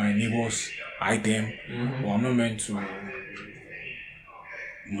steal my neighbor's item, or I'm not meant to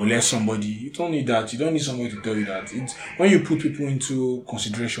molest somebody. You don't need that. You don't need somebody to tell you that. When you put people into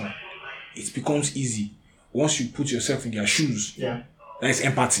consideration, it becomes easy. Once you put yourself in their shoes, that is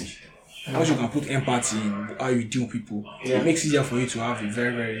empathy. Once you can put empathy in how you deal with people, it makes it easier for you to have a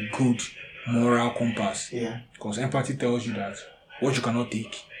very, very good moral compass. Because empathy tells you that what you cannot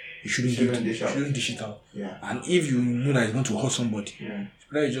take, you shouldn't dish it out. And if you know that it's going to hurt somebody, you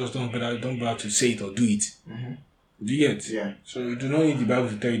just don't bother to say it or do it. Do you get? So you do not need the Bible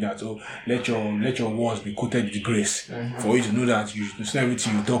to tell you that, oh, let your words be coated with grace for you to know that it's not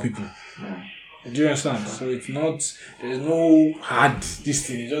everything you tell people. Do you understand? So it's not, there's no hard this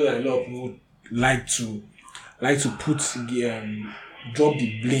thing. It's just that a lot of people like to put drop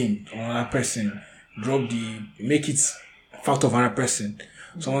the blame on another person, make it fault of another person.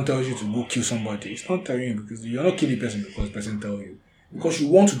 Someone tells you to go kill somebody. It's not telling you because you're not killing the person because the person tells you. Because you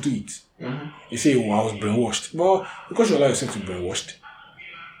want to do it. You say, oh, I was brainwashed. But because you allow yourself to be brainwashed,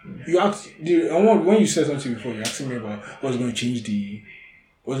 when you said something before, you're asking me about what's going to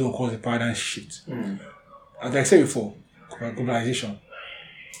cause the paradigm shift. As I said before, globalization,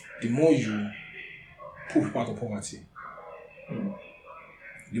 the more you pull people out of poverty,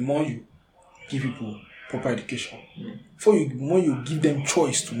 the more you give people proper education, the more you give them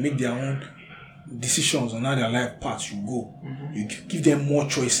choice to make their own decisions on how their life path should go. You give them more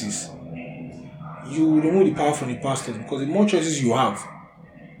choices. You remove the power from the pastors because the more choices you have,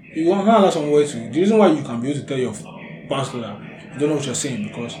 you will not allow somebody to. The reason why you can be able to tell your pastor that you don't know what you're saying,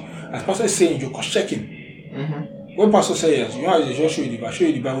 because as pastor is saying, you're cross-checking. When pastor says yes, you know, they just show you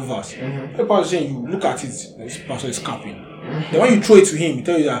the Bible verse. When pastor is saying, you look at it, this pastor is capping. Then when you throw it to him, he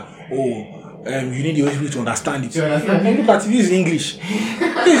tell you that, you need the Holy Spirit to understand it. And look at it, this is English.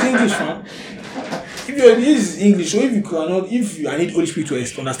 This is English, man. This is English, so if you need Holy Spirit to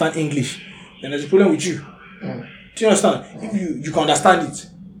understand English, then there's a problem with you. Do you understand? If you can understand it,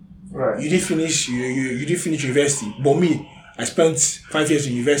 you didn't finish university. But me, I spent 5 years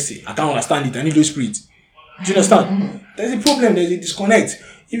in university. I can't understand it. I need Holy Spirit. Do you understand? There's a problem. There's a disconnect.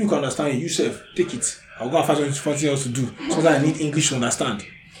 If you can understand it, yourself, take it. I'll go and find something else to do. So that I need English to understand.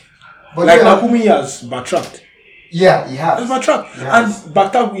 But like Nakumi has backtracked. Yeah, he has. He backtracked.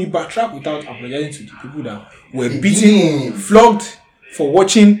 And we backtracked without apologizing to the people that were beaten, flogged for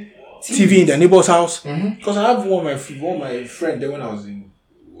watching TV in their neighbor's house. Because I have one of my friend there when I was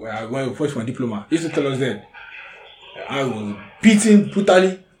when I watched my diploma. He used to tell us that I was beaten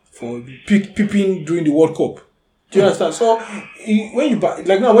brutally for peeping during the World Cup. Do you understand? So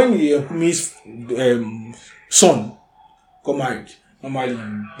when his son got married, normally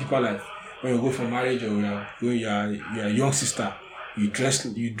in deeper life, when you go for marriage or when you're a young sister, you dress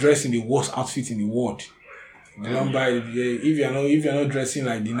in the worst outfit in the world. If you're not dressing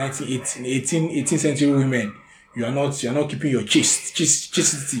like the 18th century women, you are not keeping your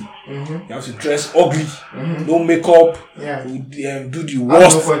chastity. You have to dress ugly, no makeup, do the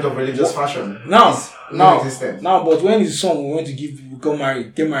worst. No point of religious fashion. Now, but when his son went to get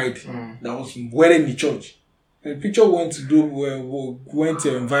married, that was wedding in the church. The picture went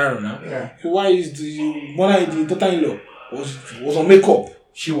viral now. Yeah. So why is the daughter-in-law was on makeup?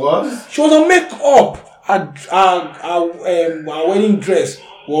 She was on makeup. Her wedding dress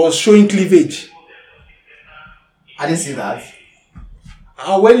was showing cleavage. I didn't see that.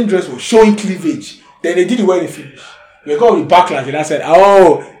 Her wedding dress was showing cleavage. Then they did the wedding finish. We got the backlash and I said,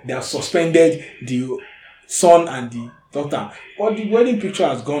 "Oh, they have suspended the son and the daughter." But the wedding picture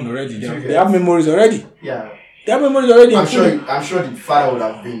has gone already. They have memories already. Yeah. They have memories already. I'm sure the father would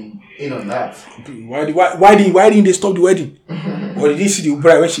have been in on that. Why didn't they stop the wedding? Or did they see the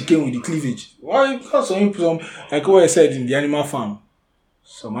bride when she came with the cleavage? Why? Because some like what I said in the animal farm,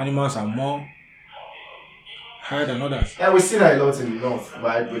 some animals are more higher than others. Yeah, we see that a lot in the north,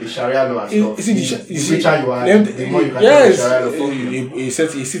 right? With the Sharia law and stuff. The richer you are, the more you can get the Sharia law from you. A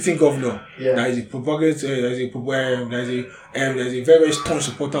sitting governor that is a propagate, there's a very, very strong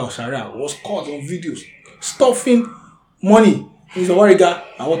supporter of Sharia was caught on videos stuffing money in the Warriga,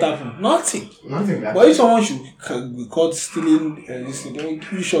 and what happened? Nothing. But if someone should be caught stealing, they don't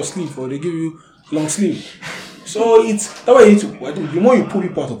give you short sleeve or they give you long sleeve. So it's that way you need to. The more you pull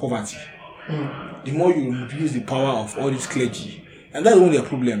people out of poverty, the more you reduce the power of all this clergy, and that's only a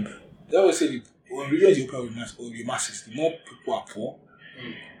problem. They always say when religion is open with the masses, the more people are poor,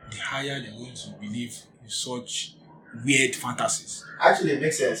 the higher they're going to believe in such weird fantasies. Actually, it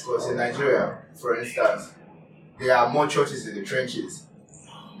makes sense because in Nigeria, for instance, there are more churches in the trenches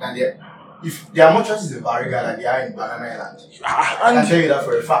than there. If there are more churches in Bariga than there are in Banana Island, I can tell you that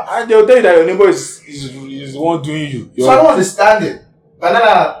for a fact. And they'll tell you that your neighbor is the one doing you. So I don't understand it.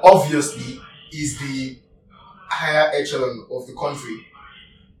 Banana obviously is the higher echelon of the country.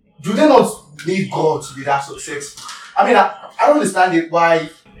 Do they not need God to be that successful? I mean, I don't understand it why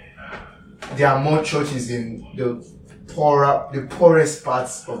there are more churches in the poorest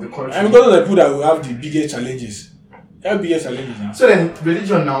parts of the country. And because of the people that will have the biggest challenges. They have biggest challenges now. So then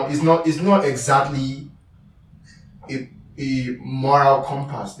religion now is not exactly a moral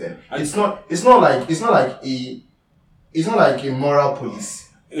compass then. It's not like a moral police.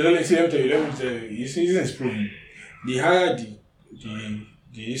 Let me tell you, you see, this is proven. The higher the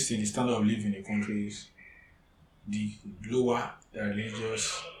standard of living in a country is, the lower the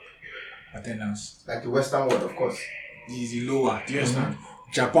religious attendance. Like the Western world, of course. Is the lower. Do you understand?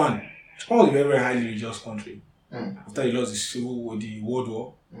 Japan was a very, very highly religious country. After they lost the World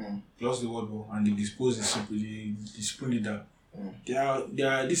War, and they disposed the supreme leader.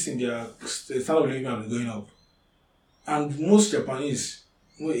 Their standard of living has been going up. And most Japanese,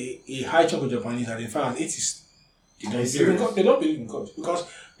 a high chunk of Japanese are in fact atheists. They don't believe in God because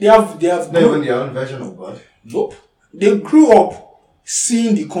they have not even their own version of God. Nope. They grew up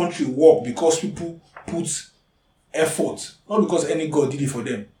seeing the country work because people put effort, not because any God did it for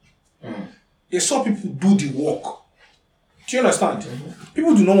them. They saw people do the work. Do you understand?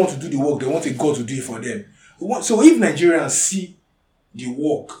 People do not want to do the work, they want a God to do it for them. So if Nigerians see the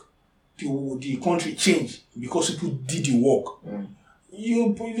work, the country change because people did the work,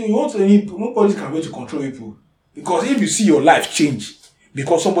 nobody can wait to control people. Because if you see your life change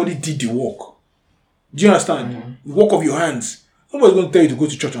because somebody did the work, do you understand? The work of your hands. Nobody's going to tell you to go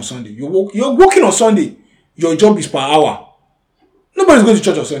to church on Sunday. You're working on Sunday. Your job is per hour. Nobody's going to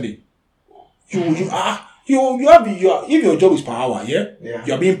church on Sunday. If your job is per hour,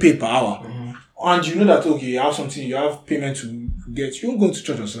 you are being paid per hour, and you know that you have something, you have payment to get. You're going to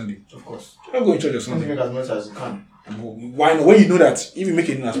church on Sunday. Of course, you're not going to church on Sunday. You make as much as you can. Why not? When you know that if you make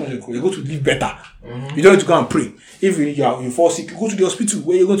it as much as you can, you're going to live better. You don't need to go and pray. If you fall sick, you go to the hospital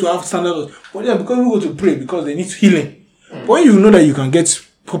where you're going to have standards. But yeah, because you go to pray because they need healing. But when you know that you can get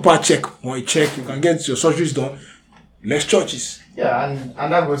proper check, you can get your surgeries done, less churches. Yeah,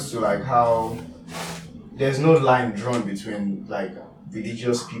 and that goes to like how there's no line drawn between like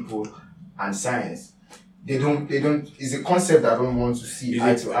religious people and science. They don't. It's a concept that I don't want to see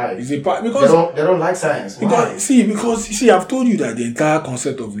eye to eye. Because they don't like science. Why? Because I've told you that the entire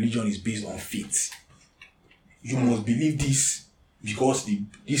concept of religion is based on faith. You must believe this because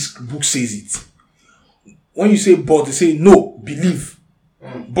this book says it. When you say but, they say no, believe.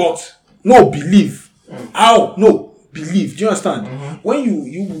 But no, believe. How? No, believe. Do you understand? When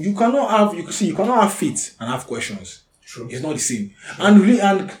you cannot have faith and have questions. True. It's not the same.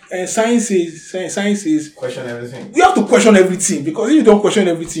 And science is Question everything. you have to question everything, because if you don't question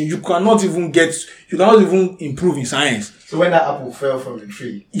everything, you cannot even improve in science. So when that apple fell from the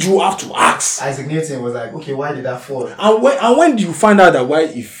tree, You have to ask. Isaac Newton was like, okay, why did that fall? And when you find out that why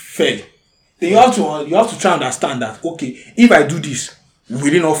it fell, then you have to try and understand that, okay, if I do this,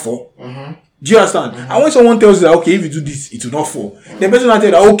 will it not fall? Do you understand? And when someone tells you that, okay, if you do this, it will not fall, the person will tell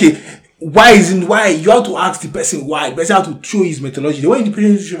you that, okay, why you have to ask the person why. The person have to show his methodology. The way the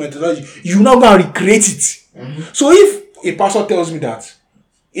person show methodology, you now go and recreate it. So if a pastor tells me that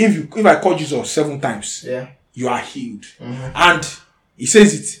if I call Jesus 7 times, you are healed, and he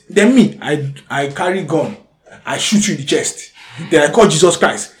says it, then me, I carry gun, I shoot you in the chest, then I call Jesus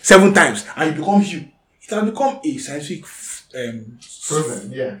Christ 7 times, and you become healed. It has become a scientific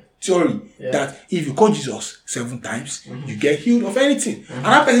proven, theory that if you call Jesus 7 times, you get healed of anything. And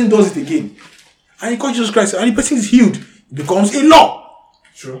that person does it again, and you call Jesus Christ, and the person is healed. It becomes a law.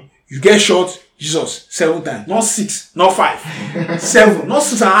 True. You get shot Jesus 7 times, not 6, not 5, 7, not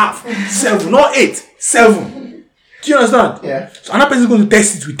 6.5, 7, not 8, 7. Do you understand? Yeah. So another person is going to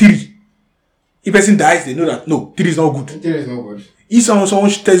test it with 3. If person dies, they know that no, 3 is not good. 3 is not good. If someone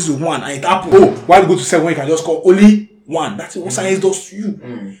tests with 1 and it happens, why go to 7 when you can just call only 1? That's what science does to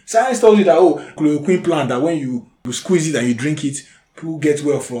you. Science tells you that chloroquine plant, that when you squeeze it and you drink it, people get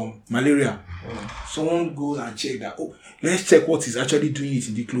well from malaria. Someone goes and check that, let's check what is actually doing it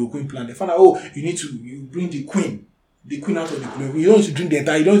in the chloroquine plant. They find out, you bring the queen out of the chloroquine. You don't need to drink you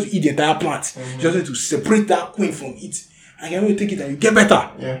don't need to eat the entire plant. You just need to separate that queen from it. And when you take it and you get better.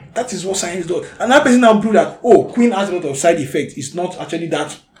 Yeah. That is what science does. And that person now prove that, queen has a lot of side effects. It's not actually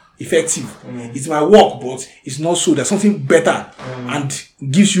that effective. It might work, but it's not so. There's something better and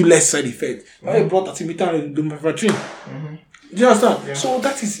gives you less side effect. Why brought artemether and lumefantrine? Do you understand? Yeah. So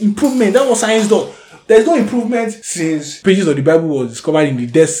that is improvement. That's what science does. There's no improvement since pages of the Bible was discovered in the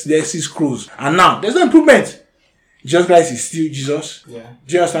Dead Sea Scrolls. And now, there's no improvement. Jesus Christ is still Jesus. Yeah.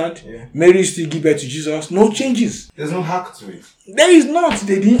 Do you understand? Yeah. Mary still give birth to Jesus. No changes. There's no hack to it. There is not.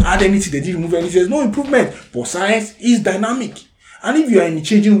 They didn't add anything. They didn't remove anything. There's no improvement. But science is dynamic. And if you are in a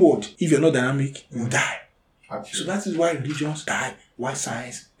changing world, if you're not dynamic, you die. Absolutely. So that is why religions die. Why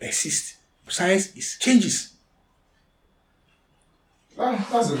science persists. Science is changes.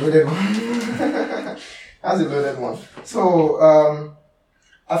 That's a loaded one. That's a loaded one. So,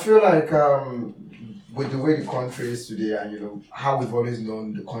 I feel like with the way the country is today, and how we've always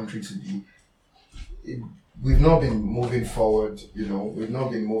known the country to be, we've not been moving forward. We've not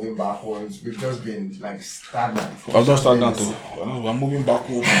been moving backwards. We've just been like stagnant. I'm not stagnant. We're moving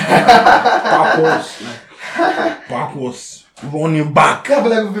backwards. Backwards. Running back. Yeah,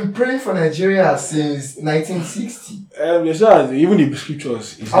 but we've been praying for Nigeria since 1960. Even the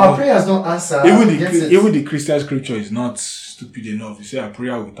scriptures. Our prayers don't answer. Even the Christian scripture is not stupid enough. You say a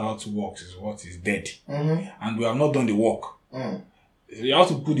prayer without works is what is dead. And we have not done the work. You have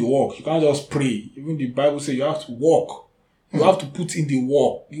to put the work. You can't just pray. Even the Bible says you have to work. You have to put in the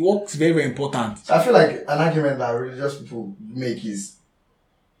work. The work is very, very important. I feel like an argument that religious people make is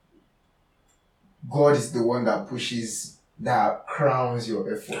God is the one that pushes, that crowns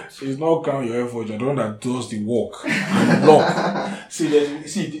your effort. It's not crown your effort. You're the one that does the work and the law. See,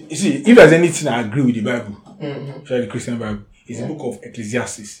 if there's anything I agree with the Bible, the Christian Bible, it's the book of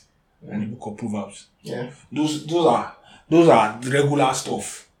Ecclesiastes and the book of Proverbs. Yeah. Those are regular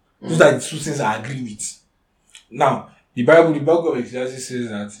stuff. Those are the 2 things I agree with. Now, the book of Ecclesiastes says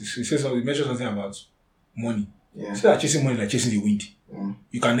that it mentions something about money. Yeah. It says that chasing money is like chasing the wind.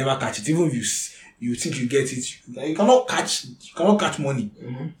 You can never catch it. Even if you think you get it, you cannot catch money.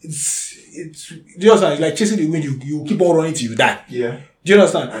 It's do you understand? It's like chasing the wind. You keep on running till you die. Yeah. Do you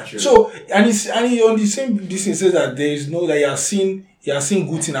understand? Actually. So on the same this thing says that there is no, that you are seeing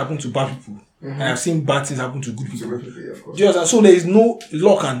good things happen to bad people. And you have seen bad things happen to good people. Of course. Do you understand? So there is no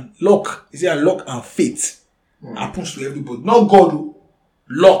luck. Is there luck and fate happens to everybody? Not God,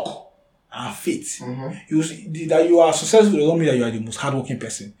 luck and faith. You see, that you are successful doesn't mean that you are the most hardworking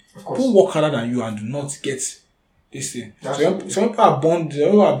person. Of course. People work harder than you and do not get this thing. Some people are born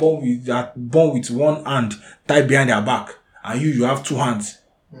with one hand tied behind their back, and you have 2 hands.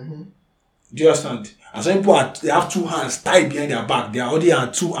 Do you understand? And some people they have 2 hands tied behind their back. They are already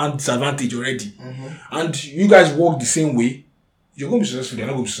at 2-hand disadvantage already. And you guys work the same way. You're going to be successful. They're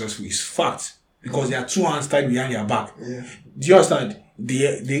not going to be successful. It's fact, because they are 2 hands tied behind their back. Yeah. Do you understand?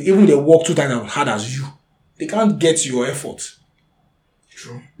 They work 2 times as hard as you. They can't get your effort.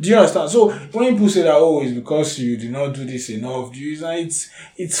 True. Do you understand? So when people say that, it's because you did not do this enough,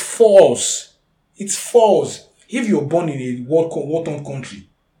 it's false. It's false. If you're born in a war-torn country,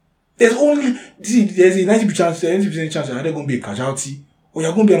 There's a 90% chance that you're either going to be a casualty or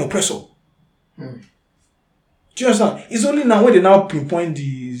you're going to be an oppressor. Do you understand? It's only now when they now pinpoint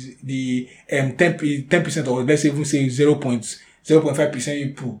the 10% or let's even say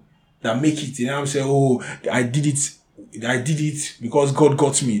 0.5% people that make it. They now say, oh, I did it because God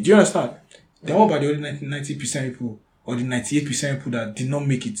got me. Do you understand? Then what about the other 90% people or the 98% people that did not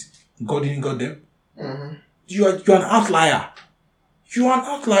make it? God didn't got them. You're an outlier. You are an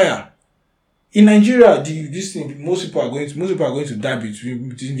outlier. In Nigeria, most people are going to die between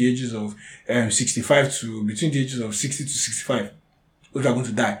the ages of 65 to between the ages of 60 to 65. If are going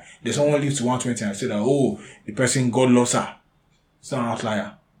to die, there's someone lives to 120 and say that, oh, the person God loves her. It's not an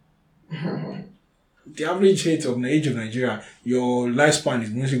outlier. The average age of Nigeria, your lifespan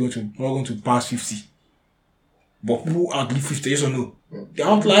is mostly not going to pass 50. But people outlive 50, yes or no? They're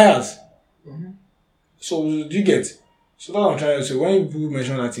outliers. So do you get? So that's what I'm trying to say. When people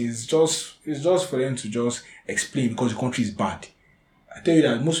mention that, it's just for them to just explain because the country is bad. I tell you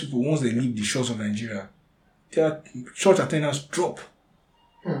that most people, once they leave the shores of Nigeria, their church attendance drop.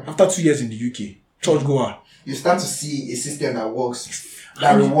 After 2 years in the UK, church goer. You start to see a system that works,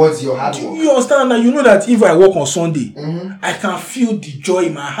 that rewards your hard work. You understand that? You know that if I work on Sunday, I can feel the joy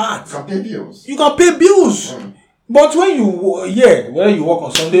in my heart. You can pay bills. You can pay bills. But when whether you work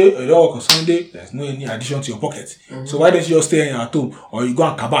on Sunday or you don't work on Sunday, there's no any addition to your pocket. So why don't you just stay at home or you go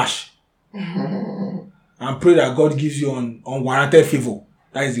and kabash and pray that God gives you unwarranted favor?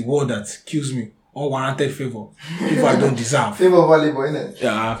 That is the word that kills me. Unwarranted favor. Favor I don't deserve. Favor valuable, innit?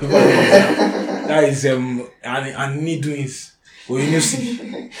 Yeah, favor I don't deserve. That is and me doing it. Well, you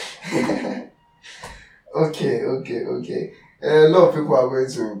see. Okay. A lot of people are going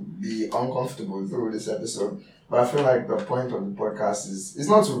to be uncomfortable through this episode. But I feel like the point of the podcast is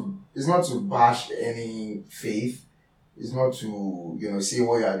not to bash any faith. It's not to say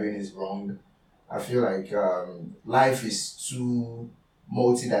what you are doing is wrong. I feel like life is too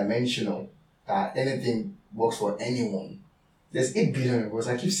multidimensional that anything works for anyone. There's 8 billion of us.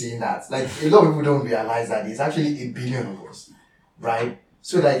 I keep saying that. Like a lot of people don't realize that there's actually 8 billion of us, right?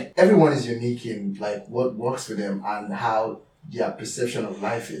 So like everyone is unique in like what works for them and how their perception of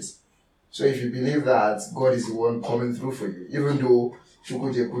life is. So if you believe that God is the one coming through for you, even though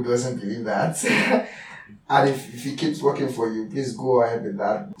Chukwujeku doesn't believe that, and if he keeps working for you, please go ahead with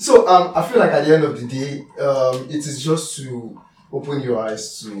that. So I feel like at the end of the day, it is just to open your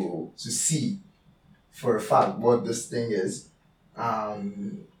eyes to see for a fact what this thing is.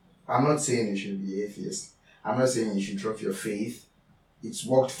 I'm not saying you should be atheist. I'm not saying you should drop your faith. It's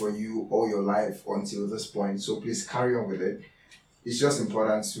worked for you all your life until this point, so please carry on with it. It's just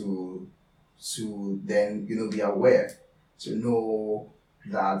important to then be aware, to know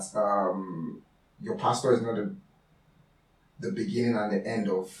that your pastor is not the beginning and the end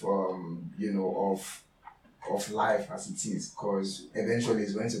of of life as it is, because eventually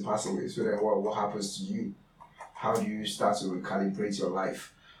it's going to pass away. So then what happens to you? How do you start to recalibrate your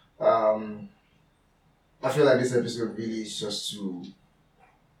life? I feel like this episode really is just to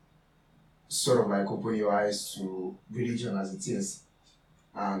sort of like open your eyes to religion as it is.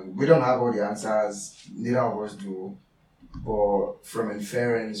 And we don't have all the answers, neither of us do. But from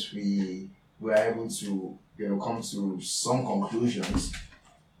inference, we were able to, come to some conclusions,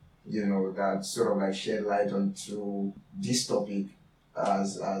 that sort of like shed light onto this topic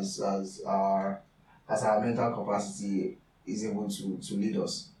as our mental capacity is able to lead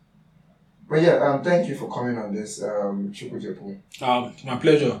us. But yeah, thank you for coming on this, Chukwujeku. My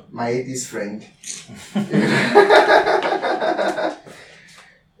pleasure. My atheist friend.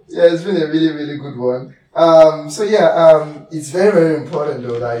 Yeah, it's been a really, really good one. It's very, very important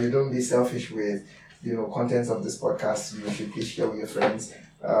though that you don't be selfish with, contents of this podcast. You should please share with your friends.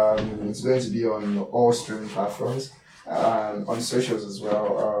 It's going to be on all streaming platforms, on socials as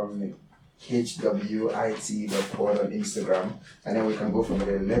well. HWIT.pod on Instagram, and then we can go from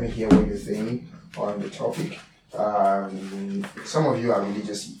there. Let me hear what you think on the topic. Some of you are really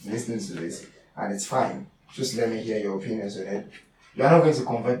just listening to this, and it's fine. Just let me hear your opinions on it. You're not going to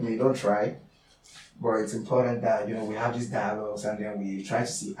convert me, don't try. But it's important that, we have these dialogues and then we try to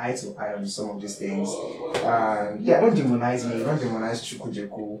see eye to eye on some of these things. Don't demonize me, don't demonize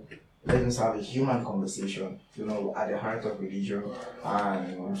Chukwujeku. Let us have a human conversation, at the heart of religion.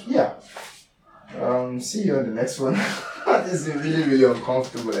 And see you on the next one. This is a really, really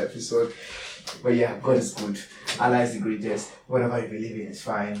uncomfortable episode. But yeah, God is good. Allah is the greatest. Whatever you believe in is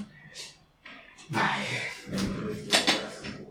fine. Bye.